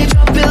 When you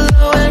drop it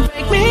low and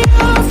break me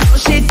off, no,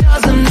 she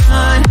doesn't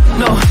mind.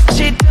 No,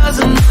 she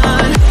doesn't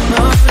mind.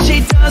 No,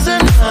 she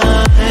doesn't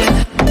mind.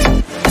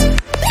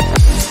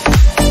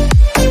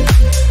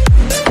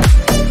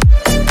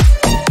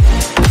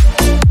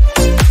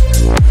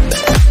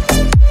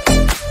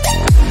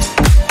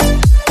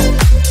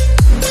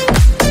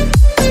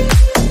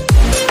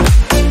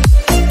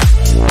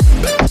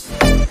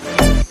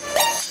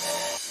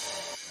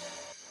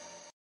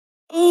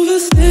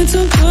 Overthink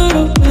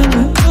tomorrow when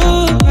we're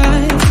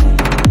alright.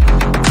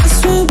 That's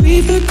when we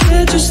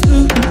forget just who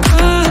we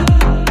are.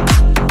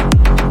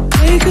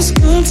 Make us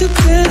come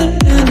together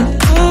and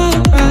it's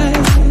alright.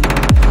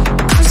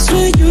 That's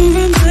when you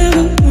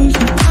remember who you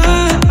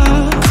are.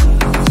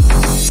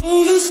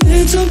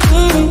 Overthink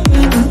tomorrow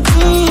when we're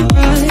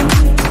alright.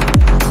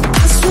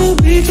 That's when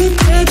we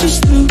forget just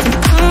who we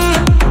are.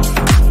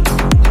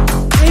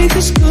 Make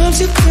us come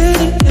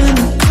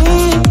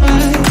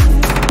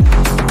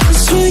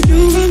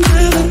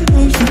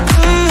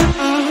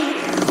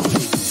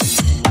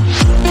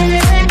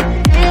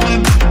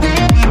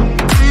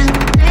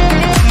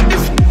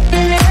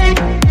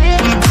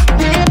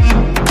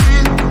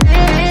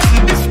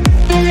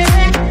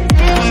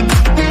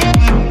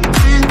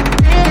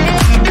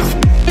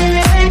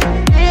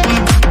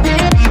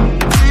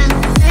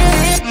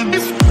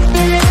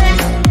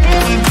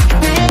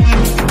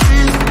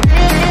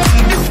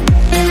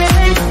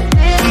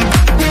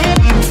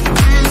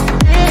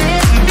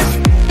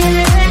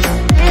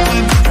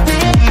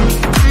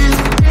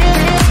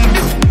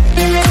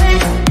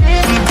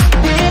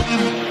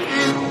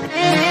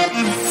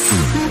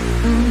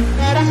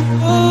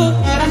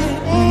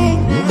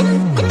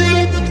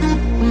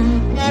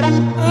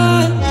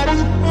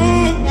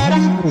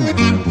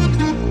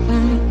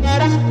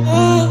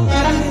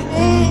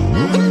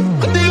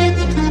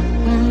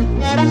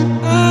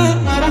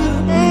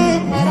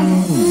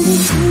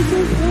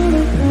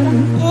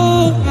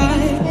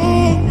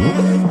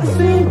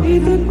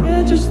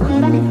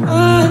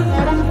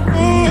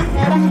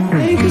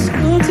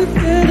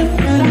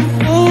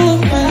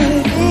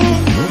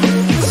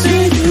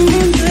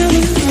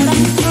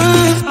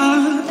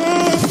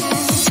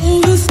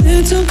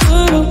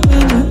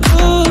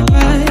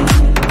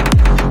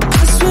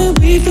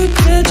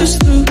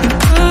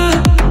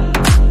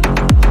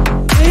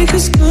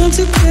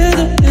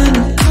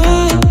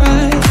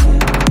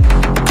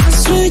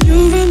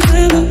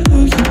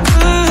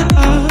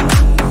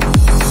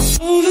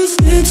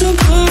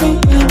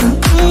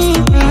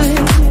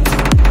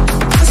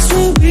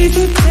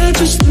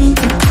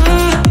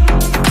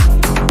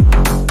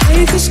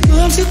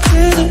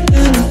together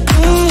and it's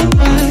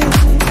alright.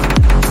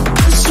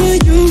 That's when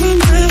you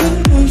remember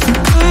who you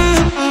are.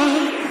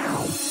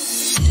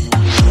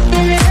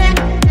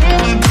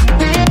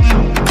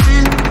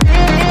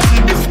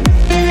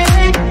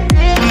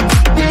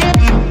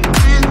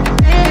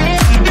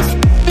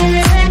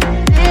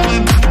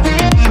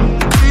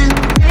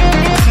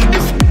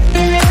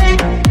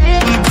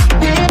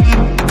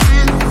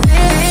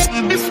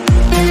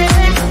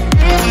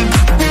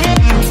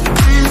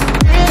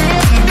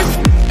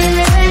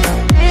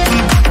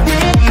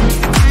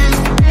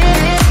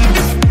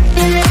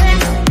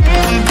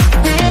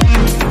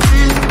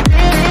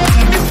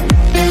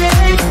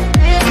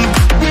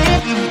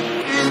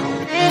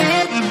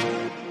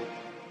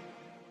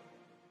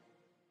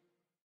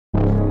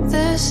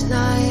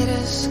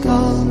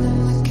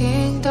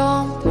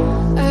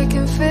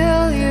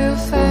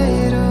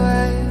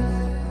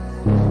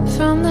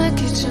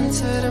 reach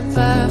into the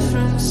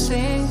bathroom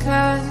sink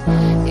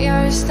and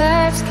your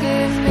steps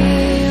keep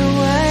me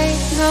away.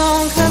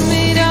 Don't cut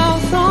me down,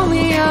 throw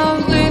me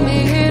out, leave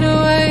me here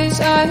to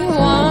waste. I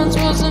once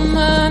was a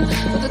man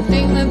with a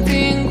thing that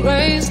being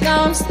graced.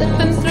 Now I'm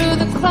slipping through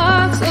the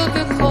cracks of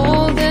your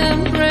cold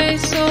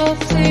embrace. So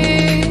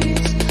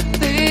please,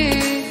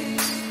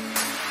 please,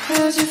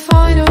 could you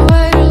find a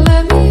way to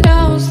let me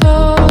down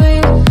slowly?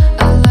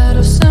 A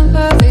little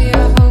sympathy, I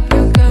hope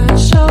you can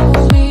show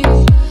me.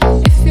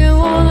 If you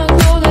wanna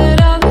go,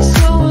 that I'll be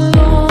so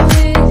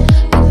lonely.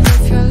 And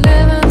if you're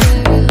living,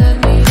 baby, let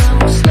me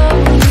down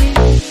slowly.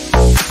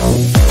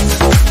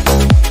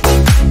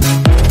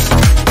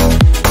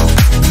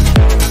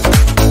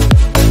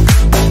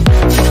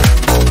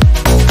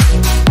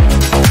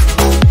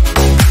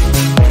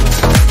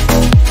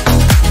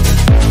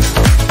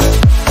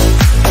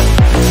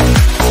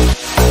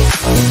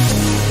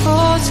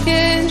 Cold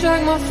skin,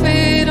 drag my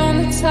feet on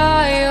the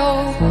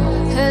tile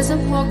as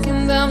I'm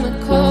walking down the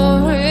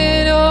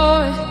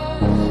corridor.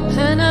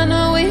 And I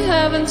know we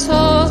haven't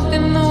talked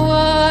in a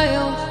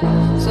while,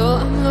 so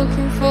I'm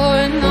looking for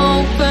an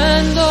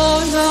open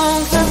door.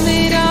 Don't cut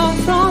me down,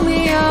 throw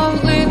me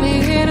out, leave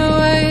me here to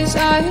waste.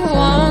 I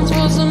once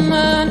was a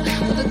man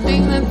with a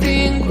thing that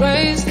being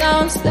graced. Now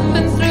I'm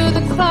slipping through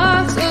the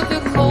cracks of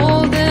your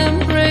cold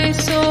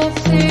embrace. So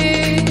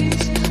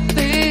please,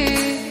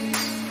 please,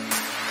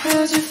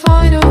 could you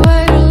find a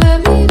way to let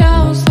me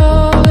down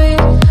slowly?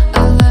 A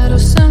little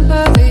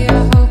sympathy, I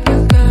hope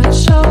you can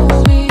show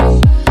me.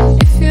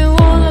 If you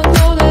wanna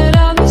go, that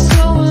I'll be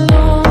so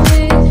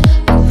lonely.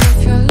 And if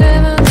you're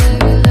living,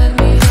 baby, let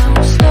me down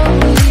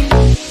slowly.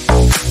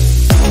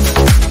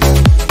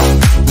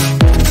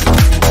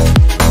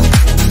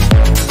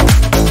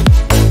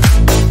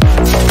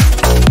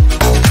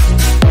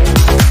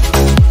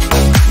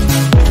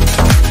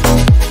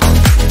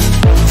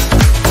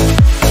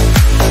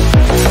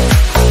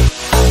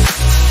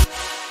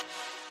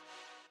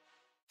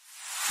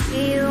 Do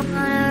you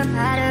wanna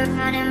ride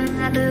around in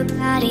my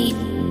Bugatti?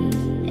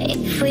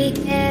 If we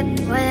get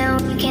well,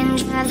 we can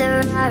drive the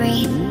Rari.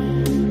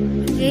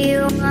 Do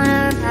you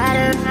wanna ride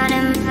around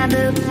in my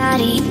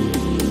Bugatti?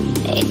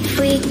 If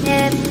we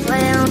get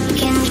well, we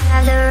can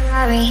drive the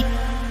Rari.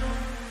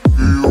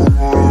 Do you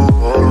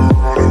wanna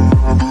ride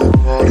around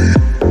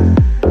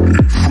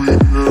in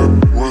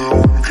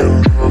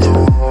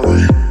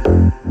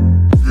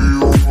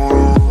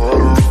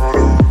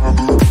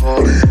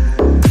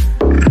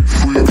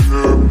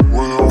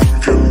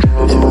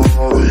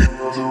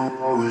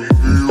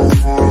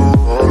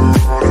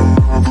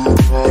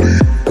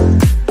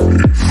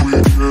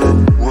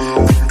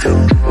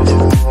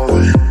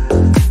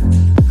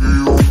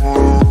Bugatti?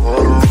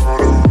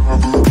 If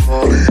we get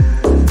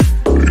well, we can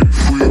drive the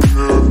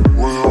Rari. Do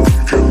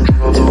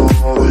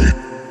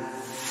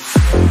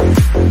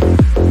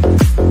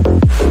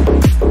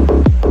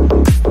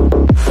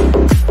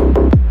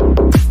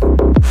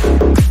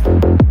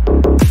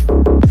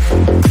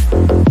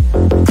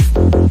you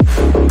wanna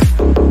ride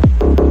around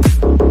in my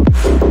Bugatti?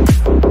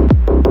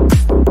 If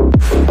we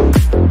get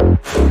well, we can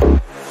drive the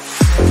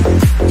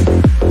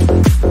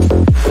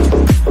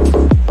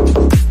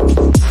Rari.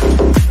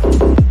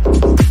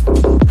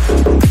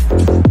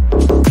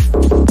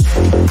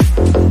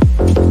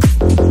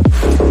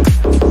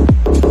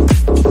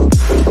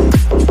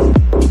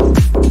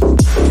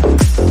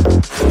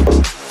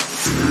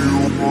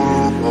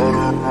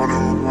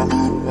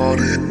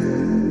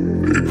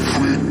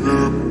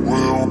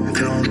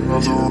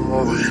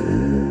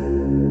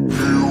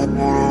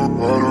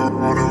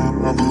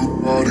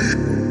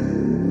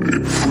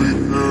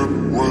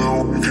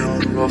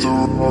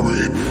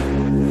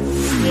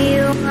 Do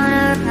you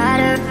wanna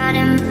ride around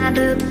in my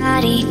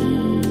Bugatti?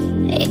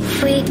 If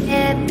we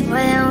get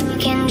well, we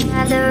can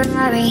drive the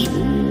Rari.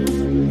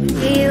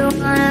 Do you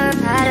wanna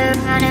ride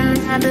around in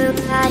my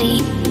Bugatti?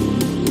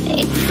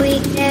 If we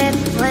get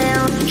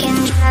well, we can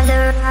drive the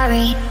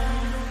Rari.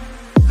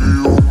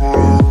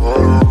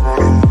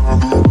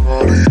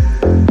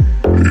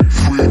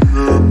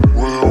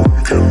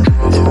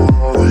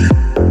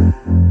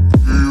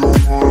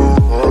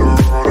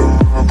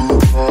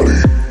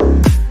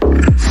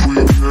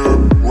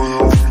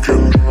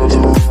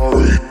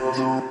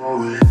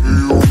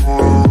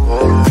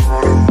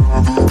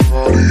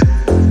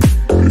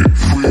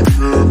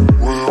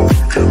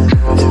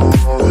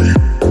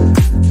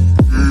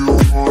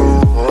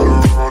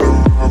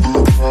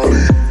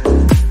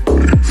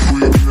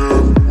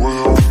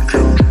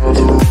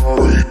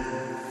 Rari.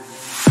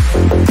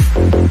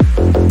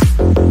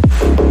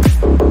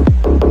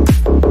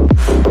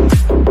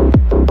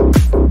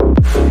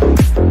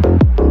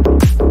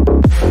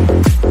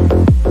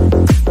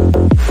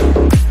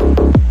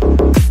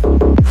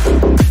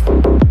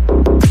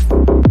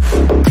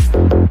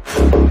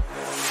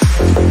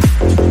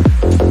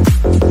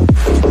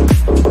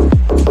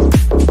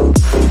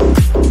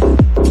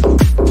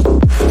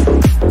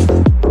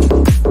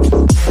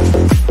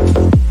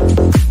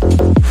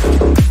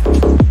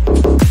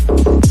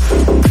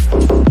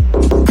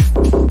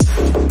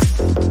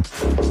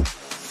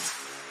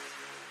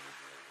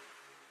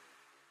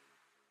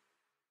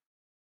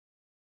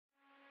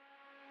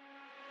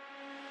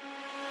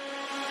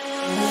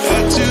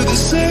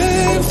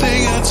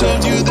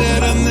 told you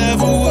that I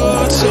never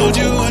would. Told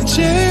you I'd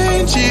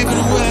change even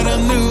when I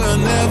knew I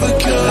never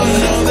could.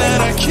 Know that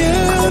I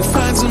can't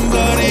find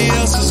somebody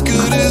else as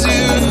good as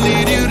you.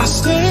 Need you to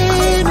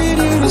stay, need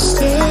you to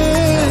stay.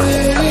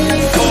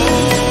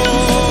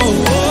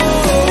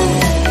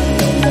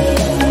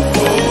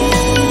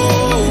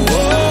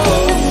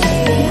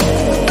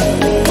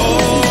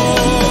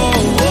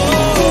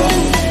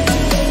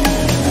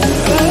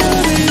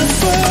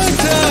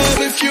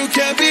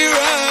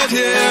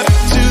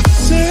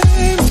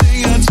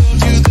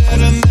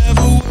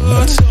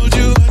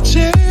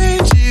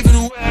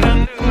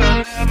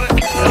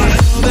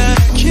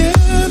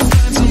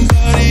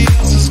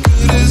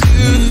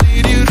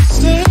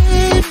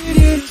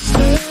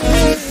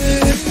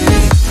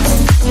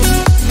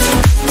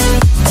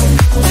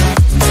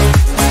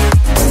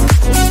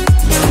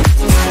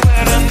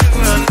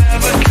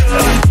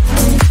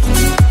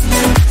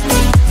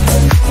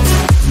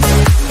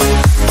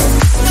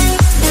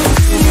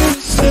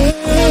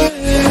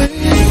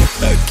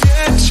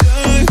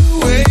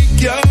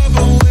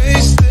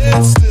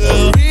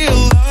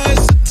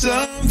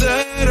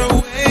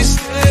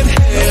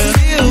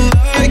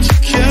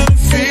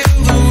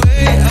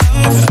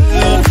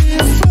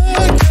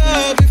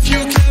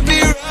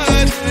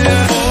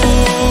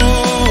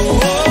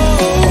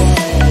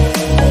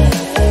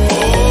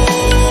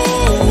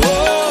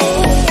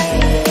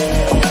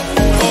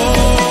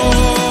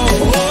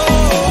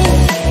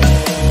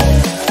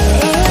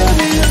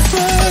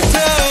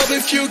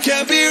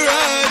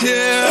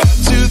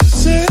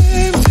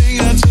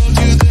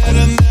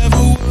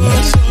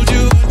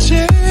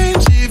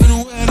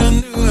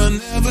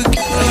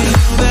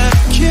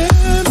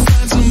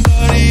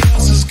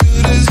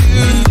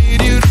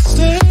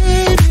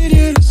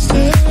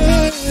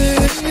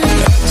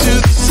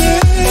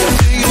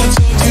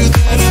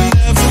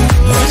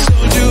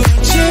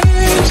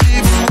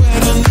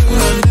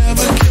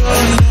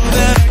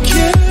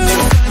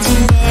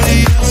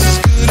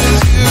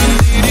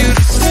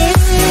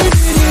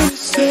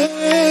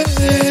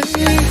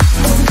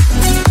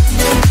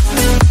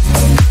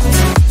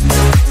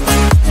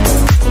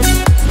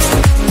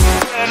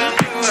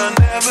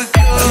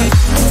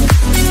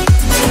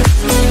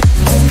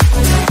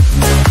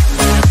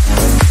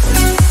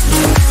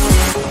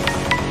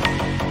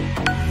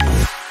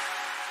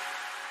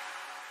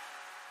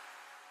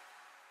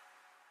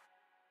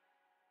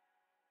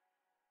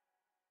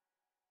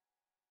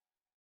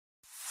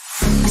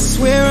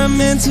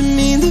 To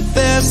mean the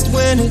best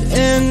when it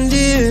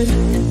ended.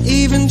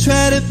 Even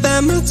tried to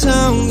bite my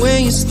tongue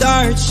when you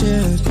started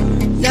shit.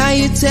 Now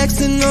you're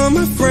texting all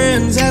my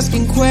friends,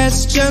 asking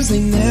questions.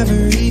 They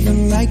never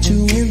even liked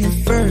you in the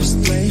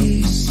first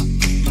place.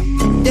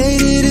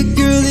 Dated a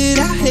girl that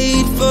I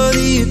hate for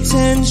the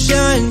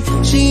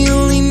attention. She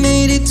only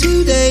made it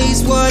 2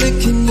 days, what a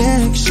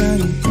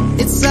connection.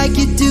 It's like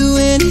you'd do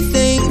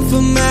anything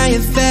for my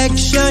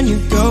affection.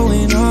 You're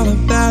going all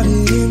about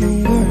it in the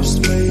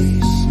worst ways.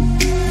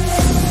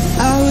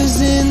 I was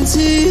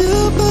into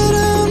you, but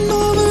I'm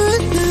over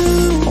it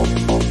now.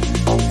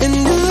 And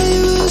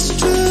I was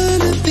trying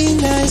to be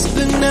nice,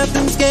 but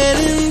nothing's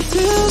getting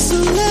through. So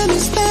let me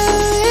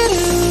spell it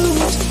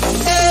out.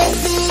 A,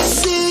 B,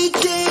 C,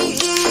 D,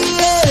 E,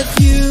 F.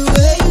 You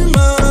and your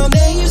mom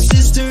and your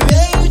sister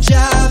and your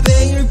job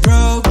and your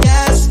broke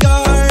ass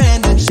car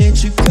and the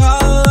shit you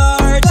call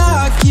art.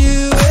 Fuck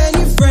you and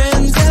your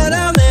friends that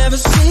I'll never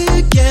see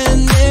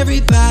again.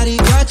 Everybody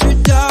got your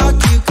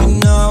dog, you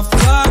can all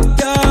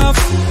fuck off.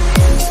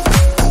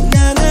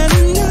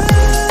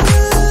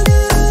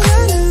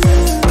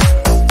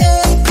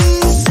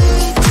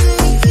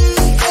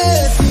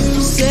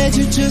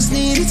 Just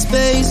needed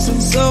space,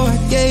 and so I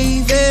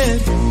gave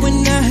it.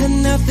 When I had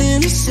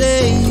nothing to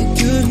say, you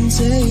couldn't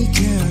take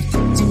it.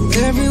 To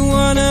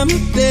everyone I'm a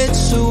bitch,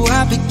 so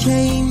I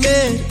became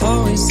it.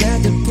 Always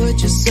had to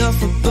put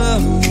yourself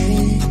above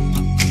me.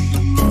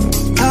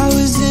 I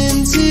was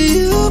into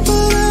you,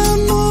 but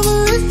I'm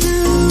over it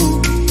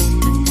now.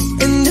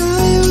 And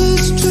I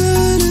was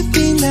trying to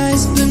be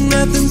nice, but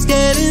nothing's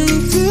getting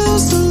through.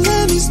 So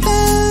let me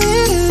spell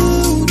it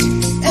out.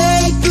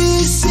 A, B,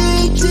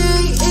 C, D,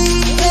 E,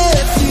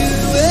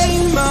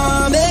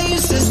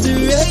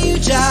 your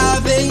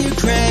job and your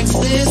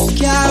Craigslist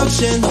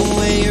couch and the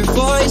way your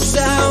voice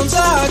sounds.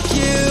 Fuck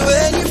you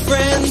and your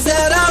friends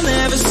that I'll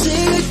never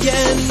see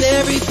again.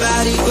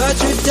 Everybody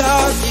but your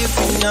dog, you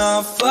can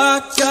all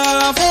fuck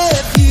off.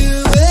 If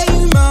you and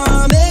your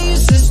mom and your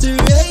sister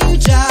and your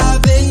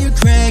job and your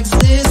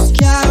Craigslist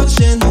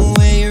couch and the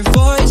way your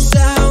voice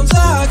sounds.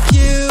 Fuck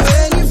you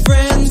and your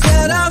friends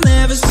that I'll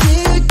never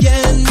see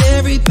again.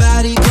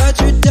 Everybody but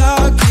your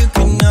dog, you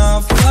can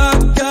all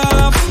fuck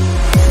off.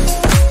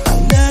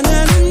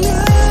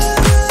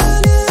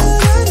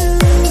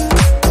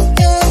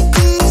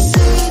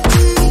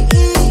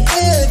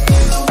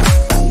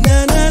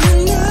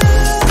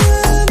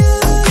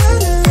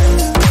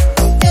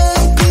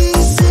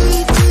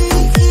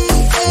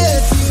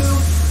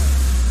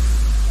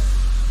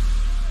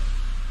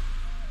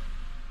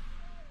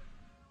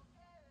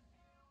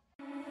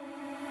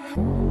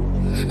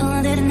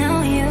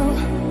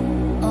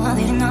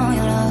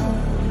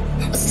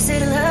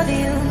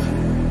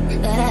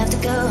 to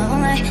go. I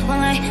won't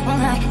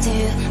lie to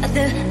you. I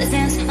do the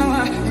things I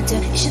want to do.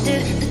 You should do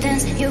the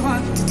things you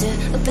want to do.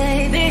 Oh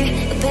baby,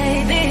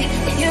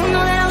 you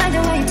know that I like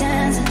the way you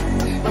dance.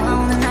 Go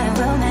on the night and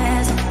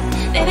romance.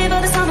 Baby, by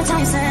the summertime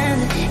you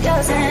send it,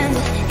 you'll send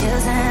it.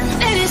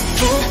 Baby,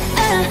 it's you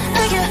and I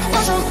like you,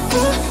 want so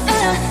cool.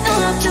 And I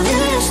don't have to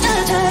leave it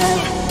yesterday.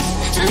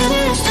 Baby,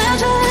 it's you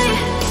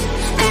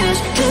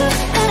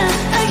and I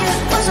like you,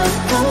 want so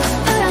cool.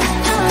 And I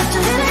don't have to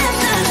leave it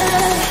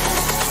yesterday.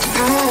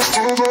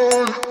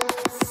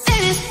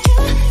 Baby, it's you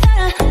and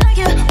I like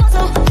you, want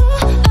so cool.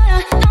 And I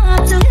don't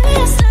have to leave it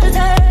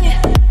yesterday.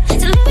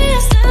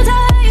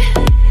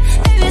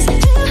 Baby, it's you and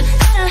I like you,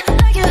 want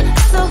so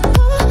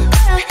cool.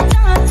 And I don't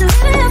have to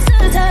leave it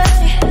yesterday.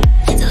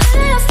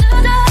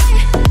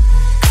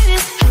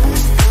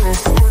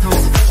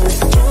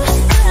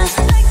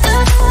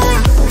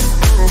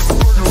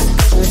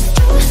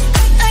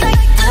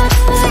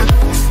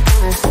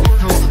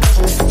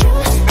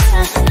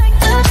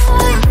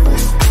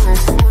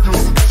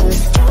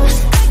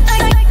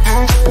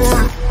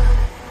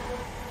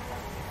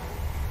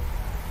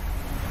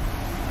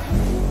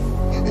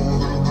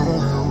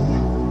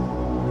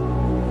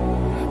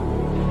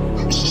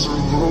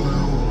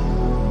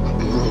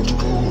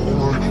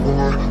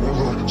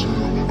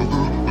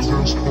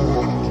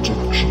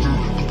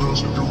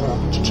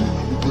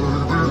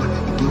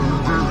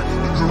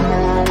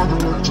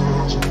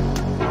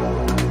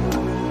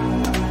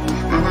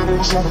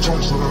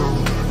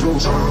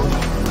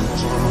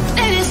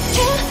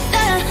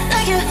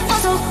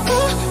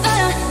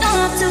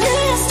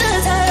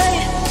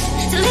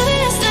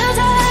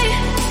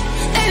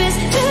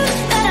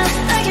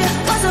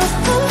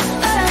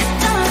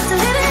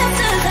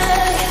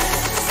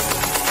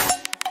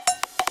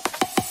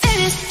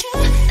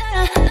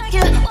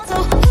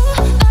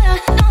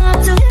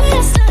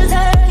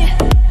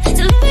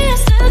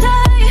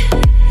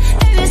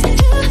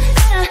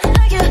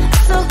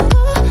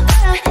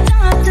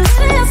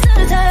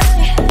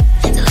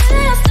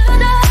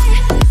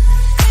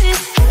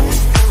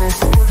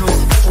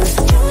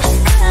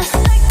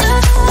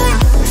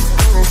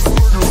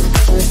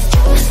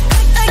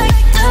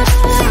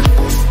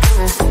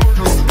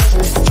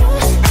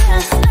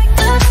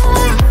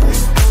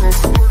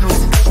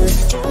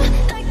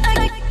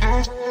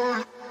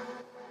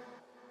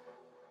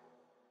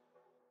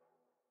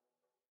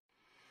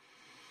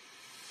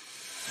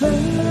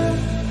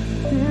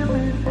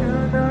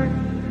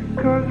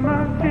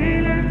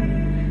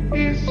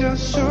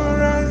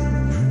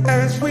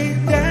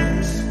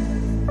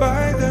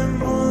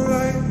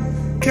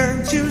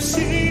 Can't you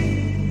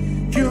see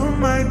you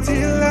might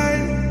feel like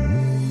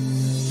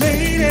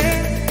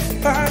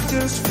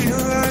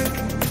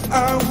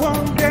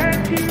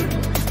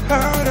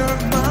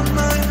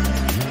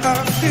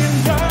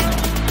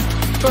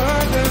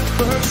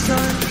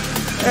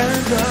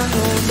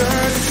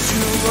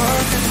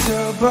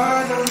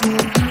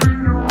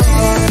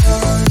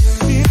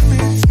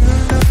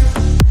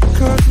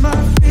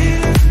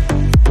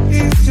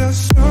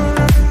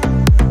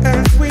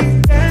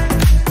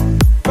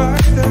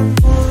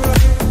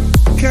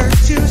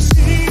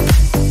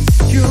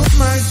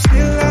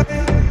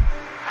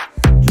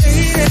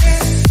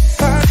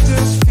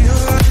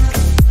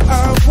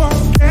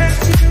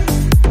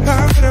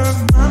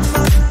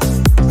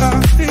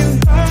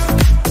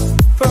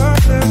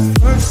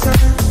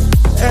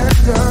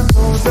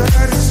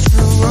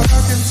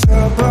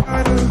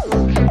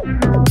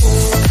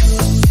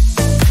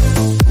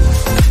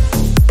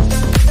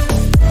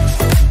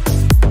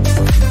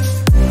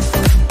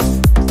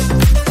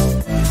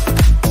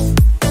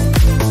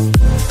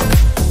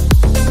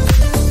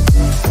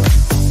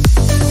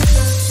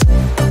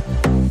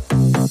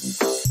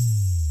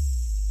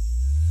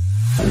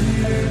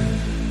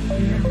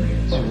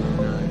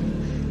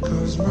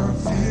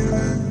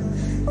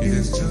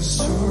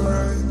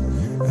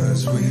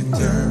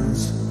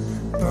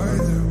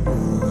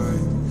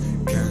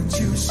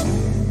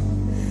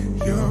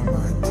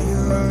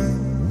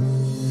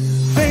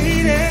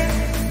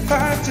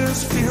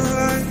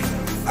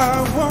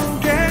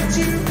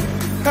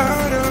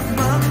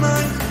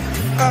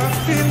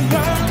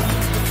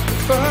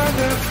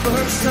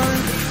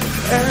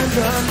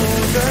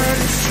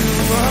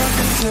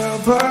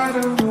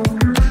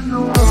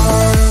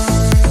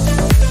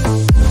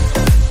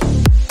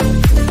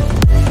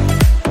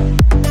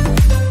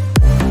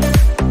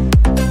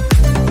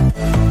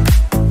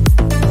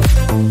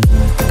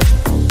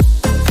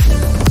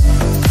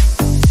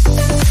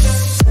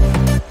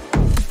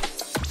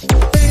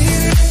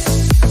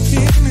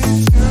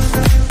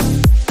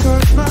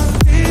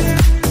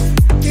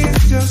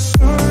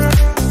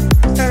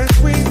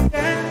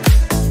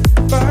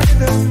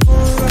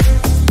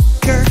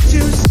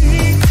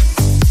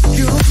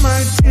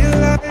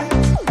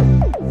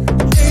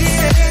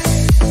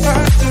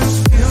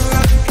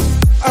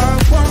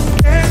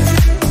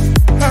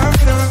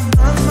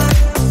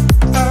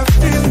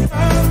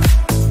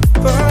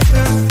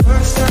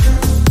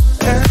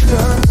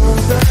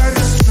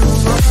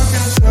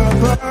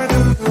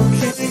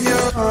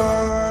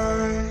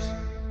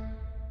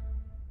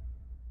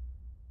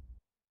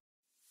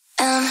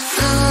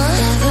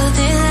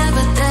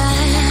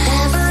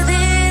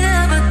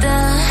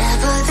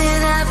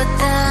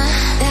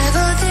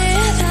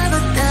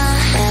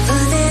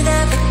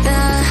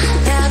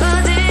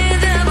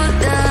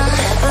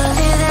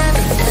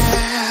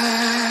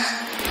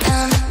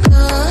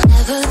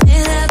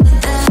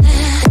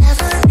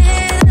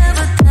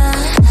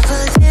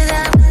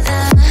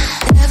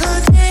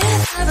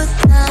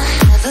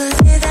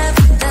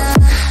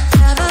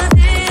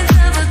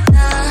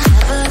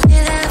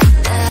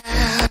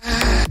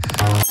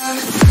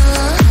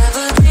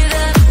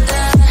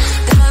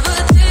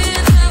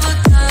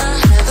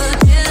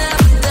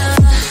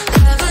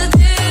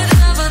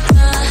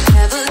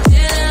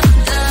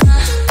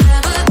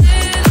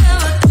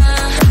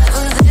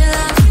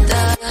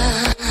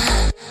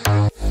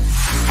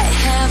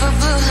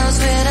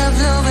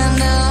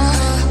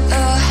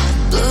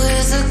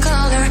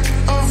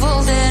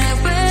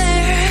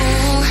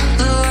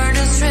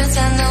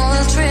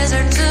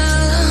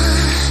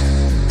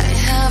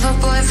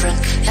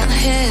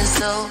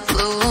so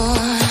blue.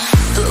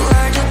 Blue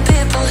are the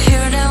people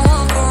here that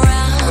walk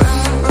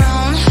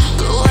around.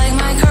 Blue like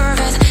my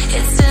Corvette,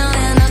 it's still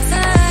in the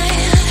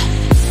tide.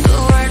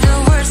 Blue are the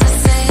words I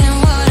say and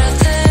what I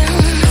think.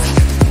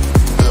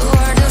 Blue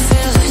are the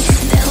feelings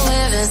that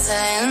live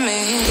inside me.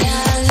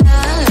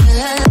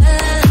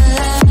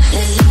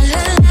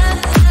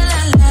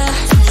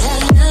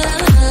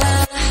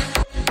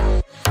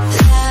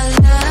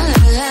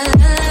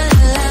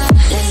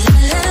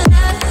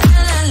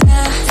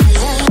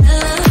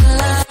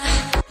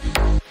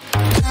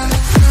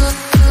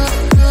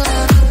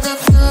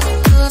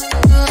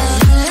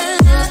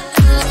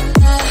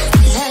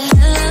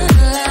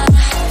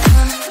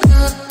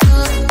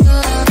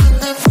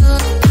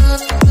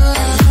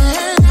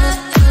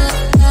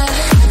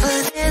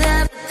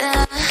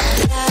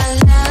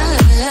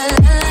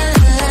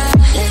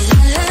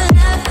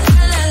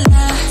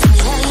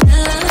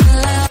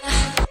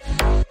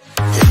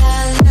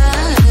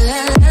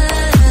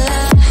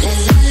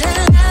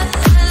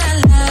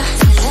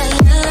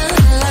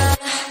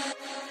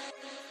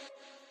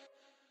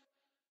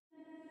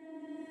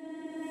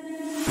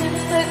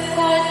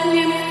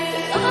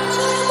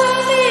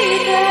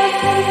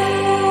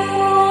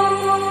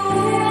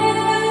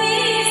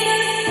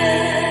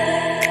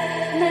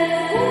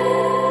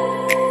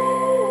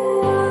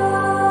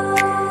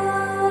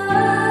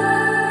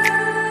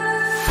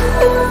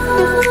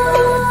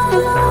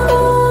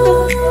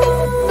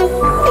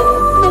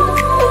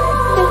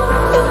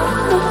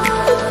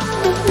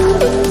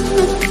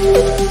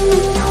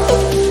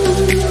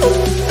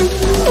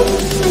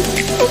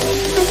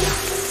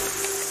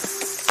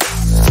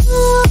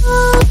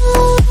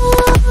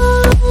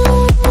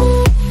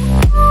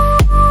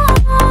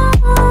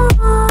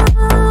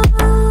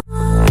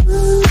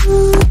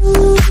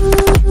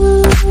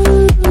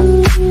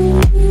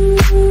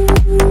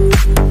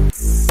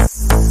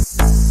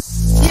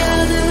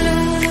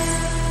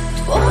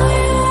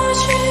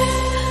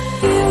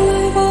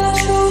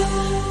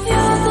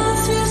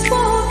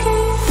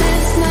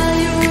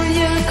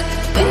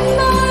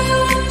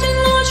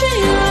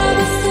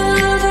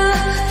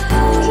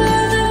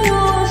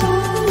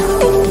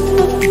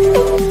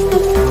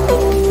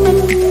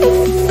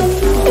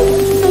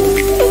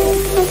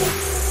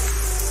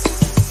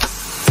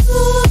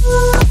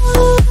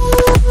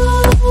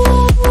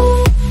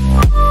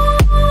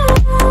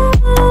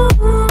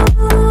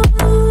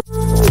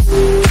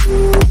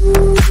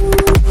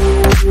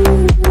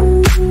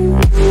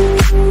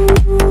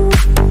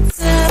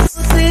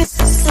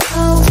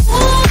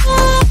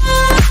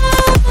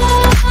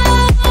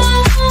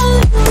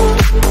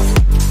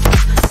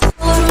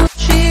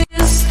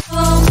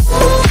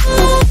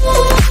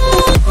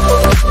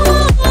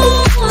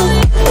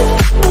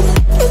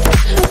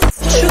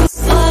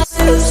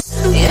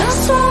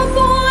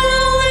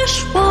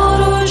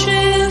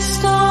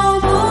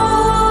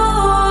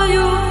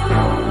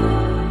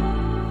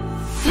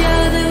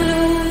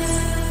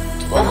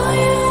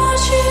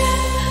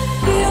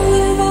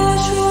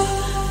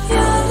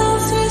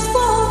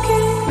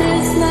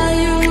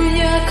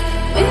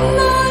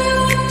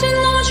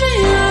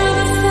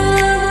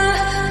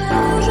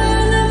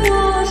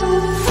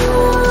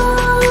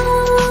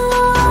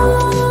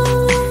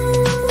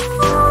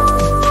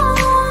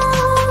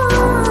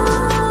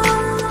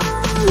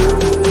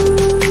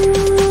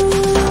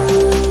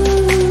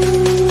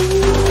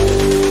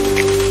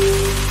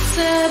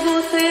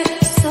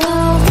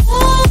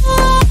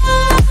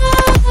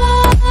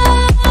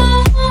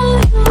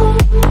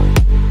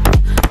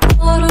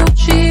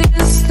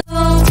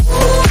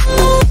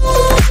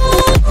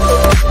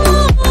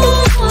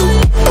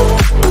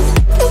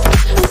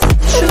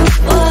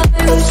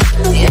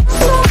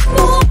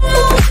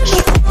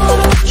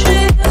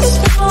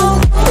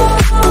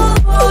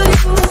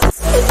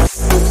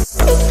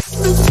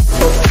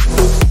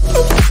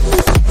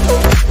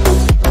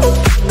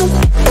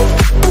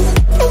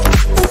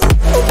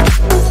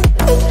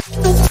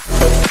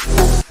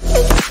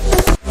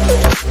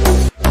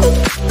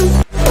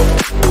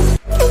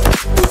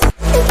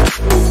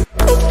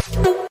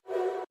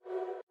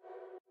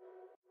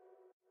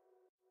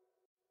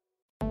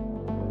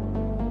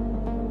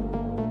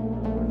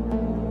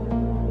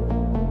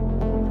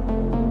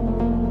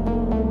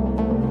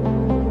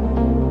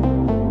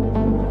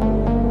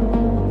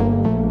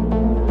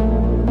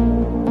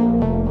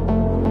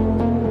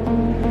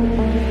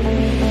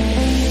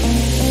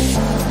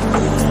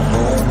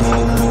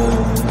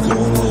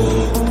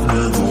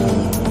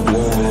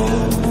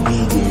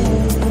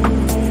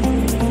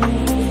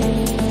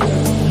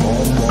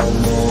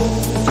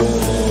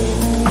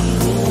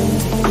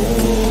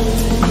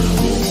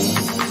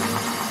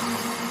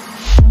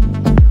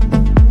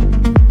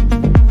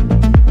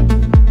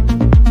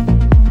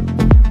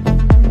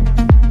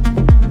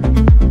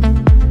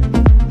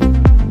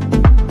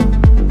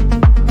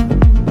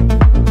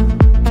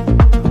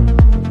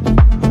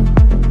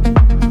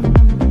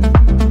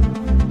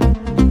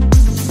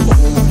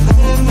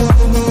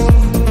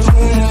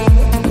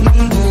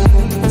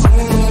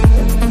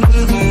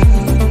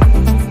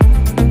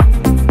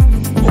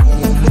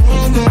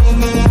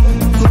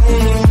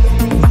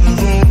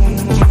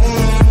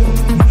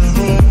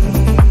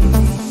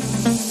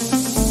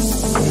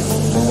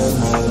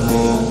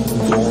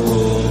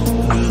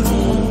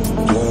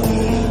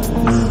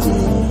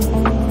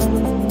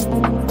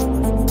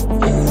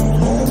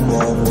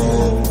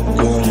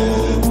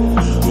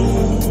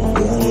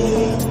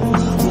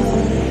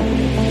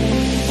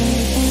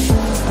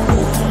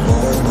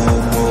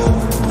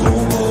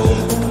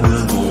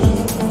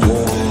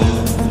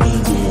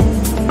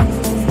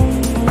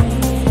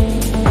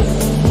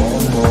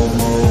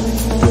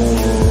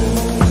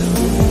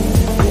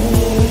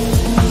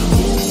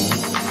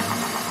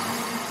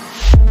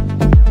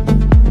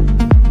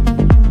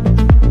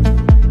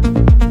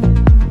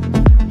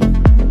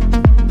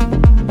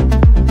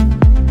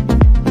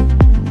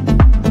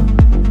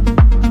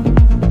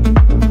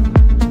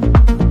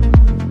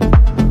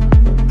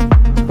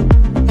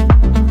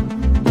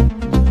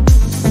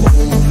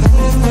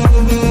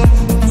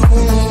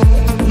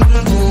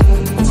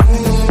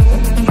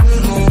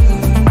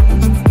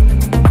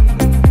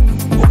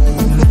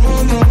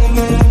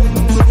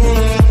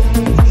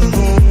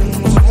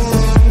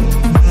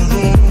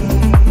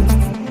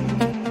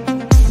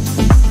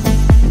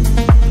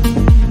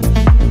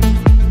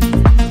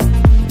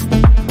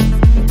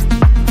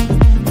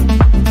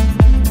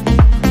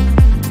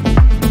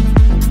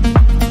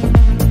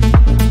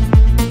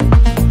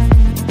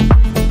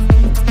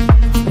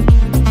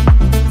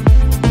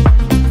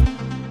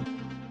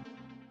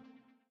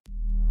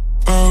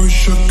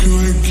 I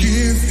could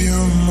give you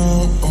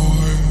more,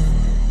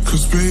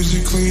 'cause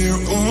basically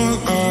you're all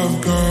I've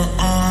got.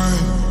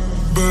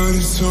 But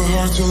it's so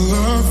hard to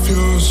love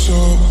you so.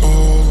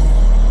 Oh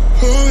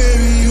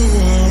baby, you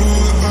are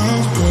all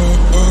I've got.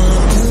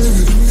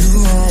 Baby,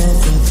 you're all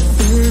I've got.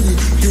 Baby,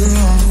 you're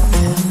all I've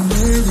got.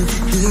 Baby,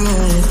 you're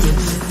all I've got.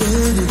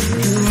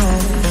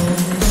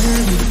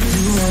 Baby,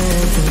 you're all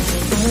I've got.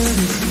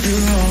 Baby,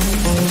 you're all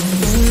I've got.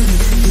 Baby,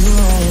 you're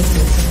all I've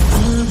got.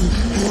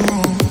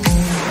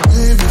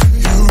 Baby,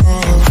 you're all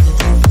I've got.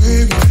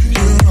 Baby,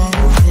 you're all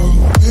I've got.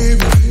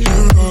 Baby, you're all I've got.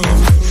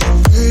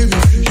 Baby,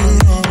 you're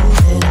all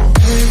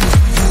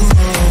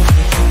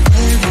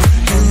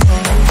I've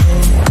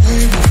got.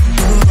 Baby,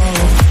 you're all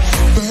I've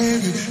got.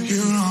 Baby,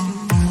 you're all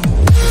I've got.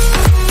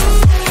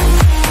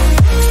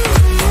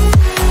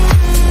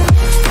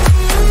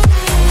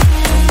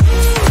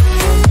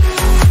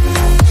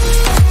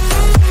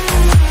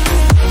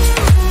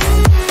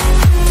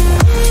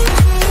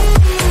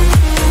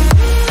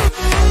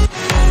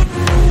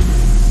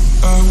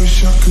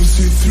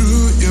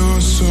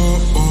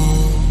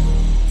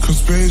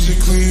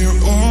 Basically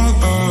you're all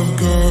I've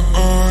got.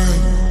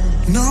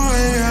 No,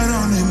 I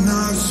don't need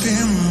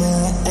nothing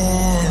more.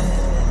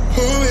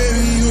 Oh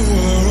baby, you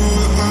are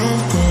all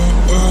I've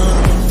got.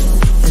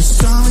 It's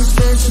time to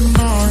spend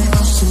tonight.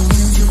 I still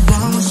need you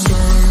by my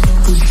side,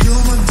 'cause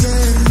you're my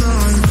day and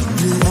night.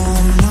 You're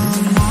on my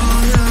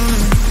mind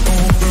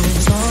all the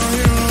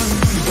time,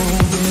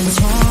 all the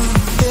time.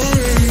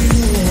 Baby,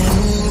 you are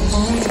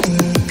all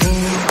I've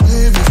got.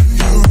 Baby,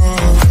 you're all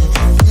I've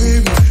got.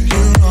 Baby,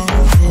 you're all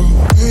I've got.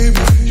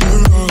 Baby,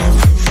 you're all I've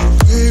got.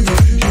 Baby,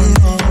 you're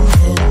all I've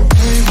got.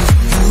 Baby,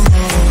 you're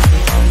all I've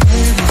got. Baby,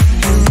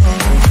 you're all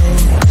I've got.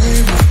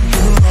 Baby,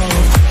 you're all I've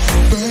got.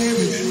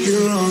 Baby,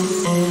 you're all I've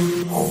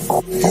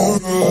got. You're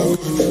all I've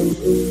got.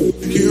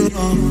 You're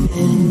all I've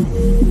got.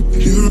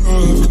 You're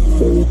all I've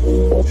got.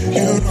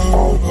 You're all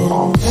I've got.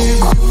 Baby,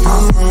 you're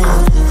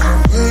all I've got.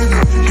 Baby,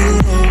 you're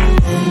all I've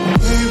got.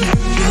 Baby,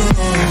 you're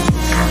all I've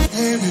got.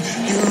 Baby,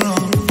 you're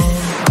all I've got.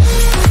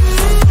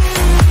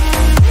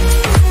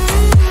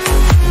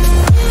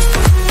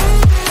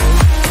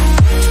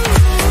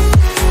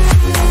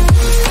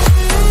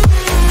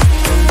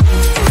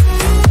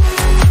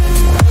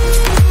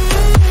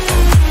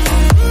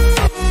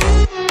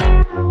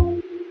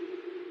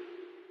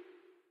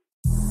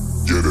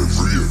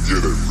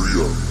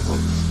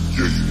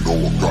 Yeah, you know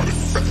I got it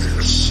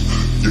fast.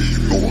 Yeah, you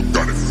know I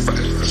got it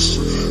fast.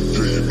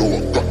 Yeah, you know I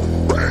got the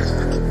bag.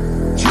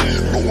 Yeah,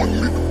 you know I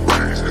need the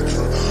bag.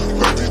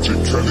 Like DJ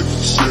Khaled, he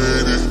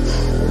said it.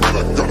 Man,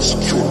 I gotta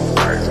secure the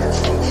bag.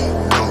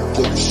 Now I'm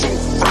going so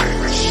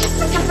fast.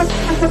 Yeah,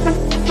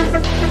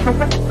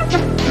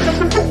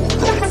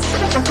 you know I got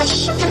it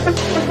fast. Yeah,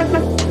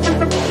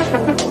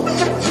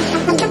 you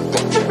know I got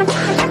the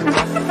bag.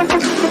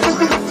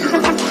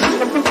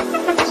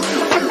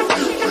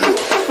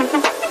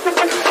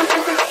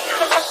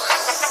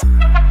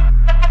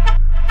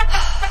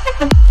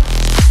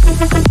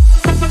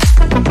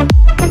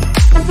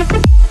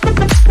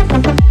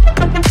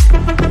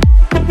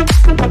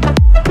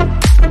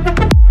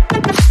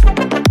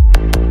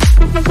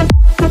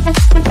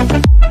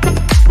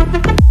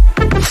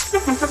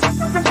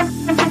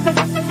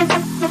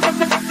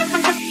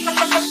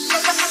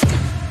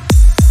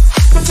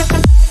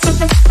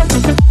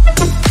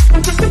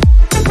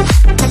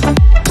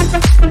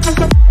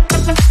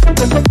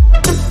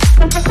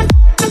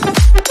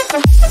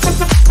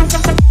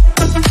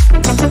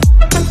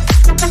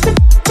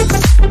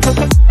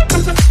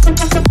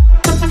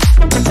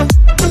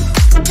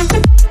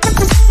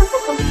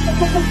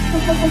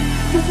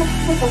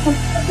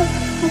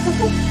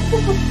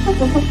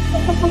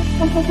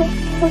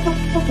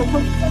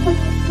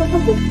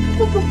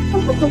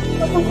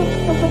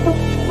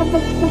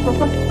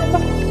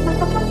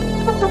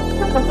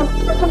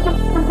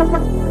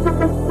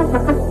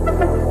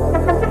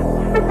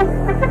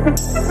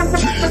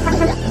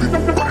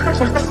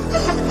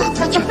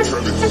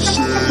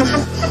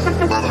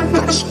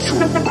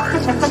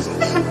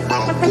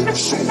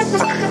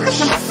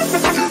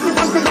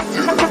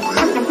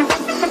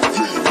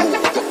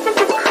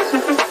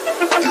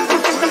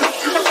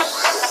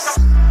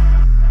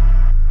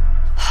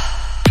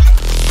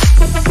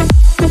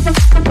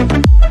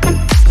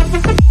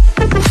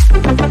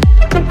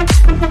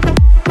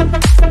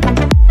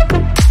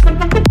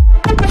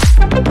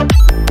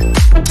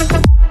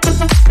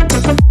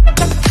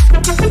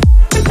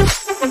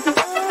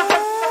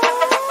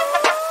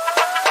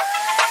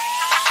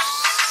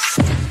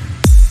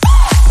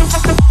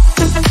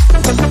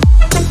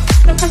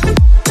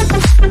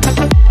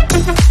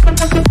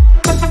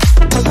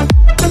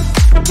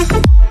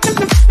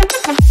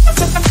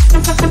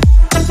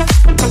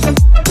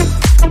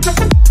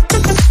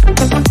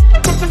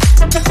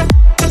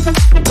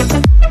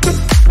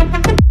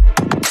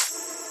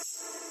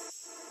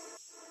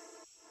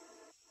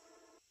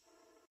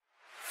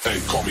 Hey,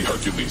 call me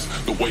Hercules,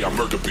 the way I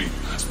murder beat.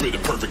 Spit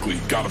it perfectly,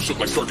 got them shook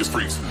like circus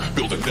freaks.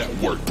 Build a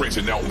network,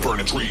 branching out and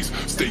burning trees.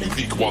 Stay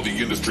unique while the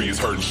industry is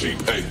herding sheep.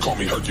 Hey, call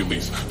me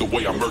Hercules, the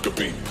way I murder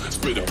beat.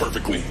 Spit it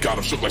perfectly, got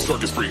them shook like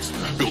circus freaks.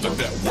 Build a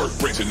network,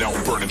 branching out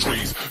and burning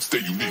trees. Stay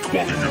unique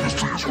while the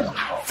industry is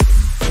herding sheep.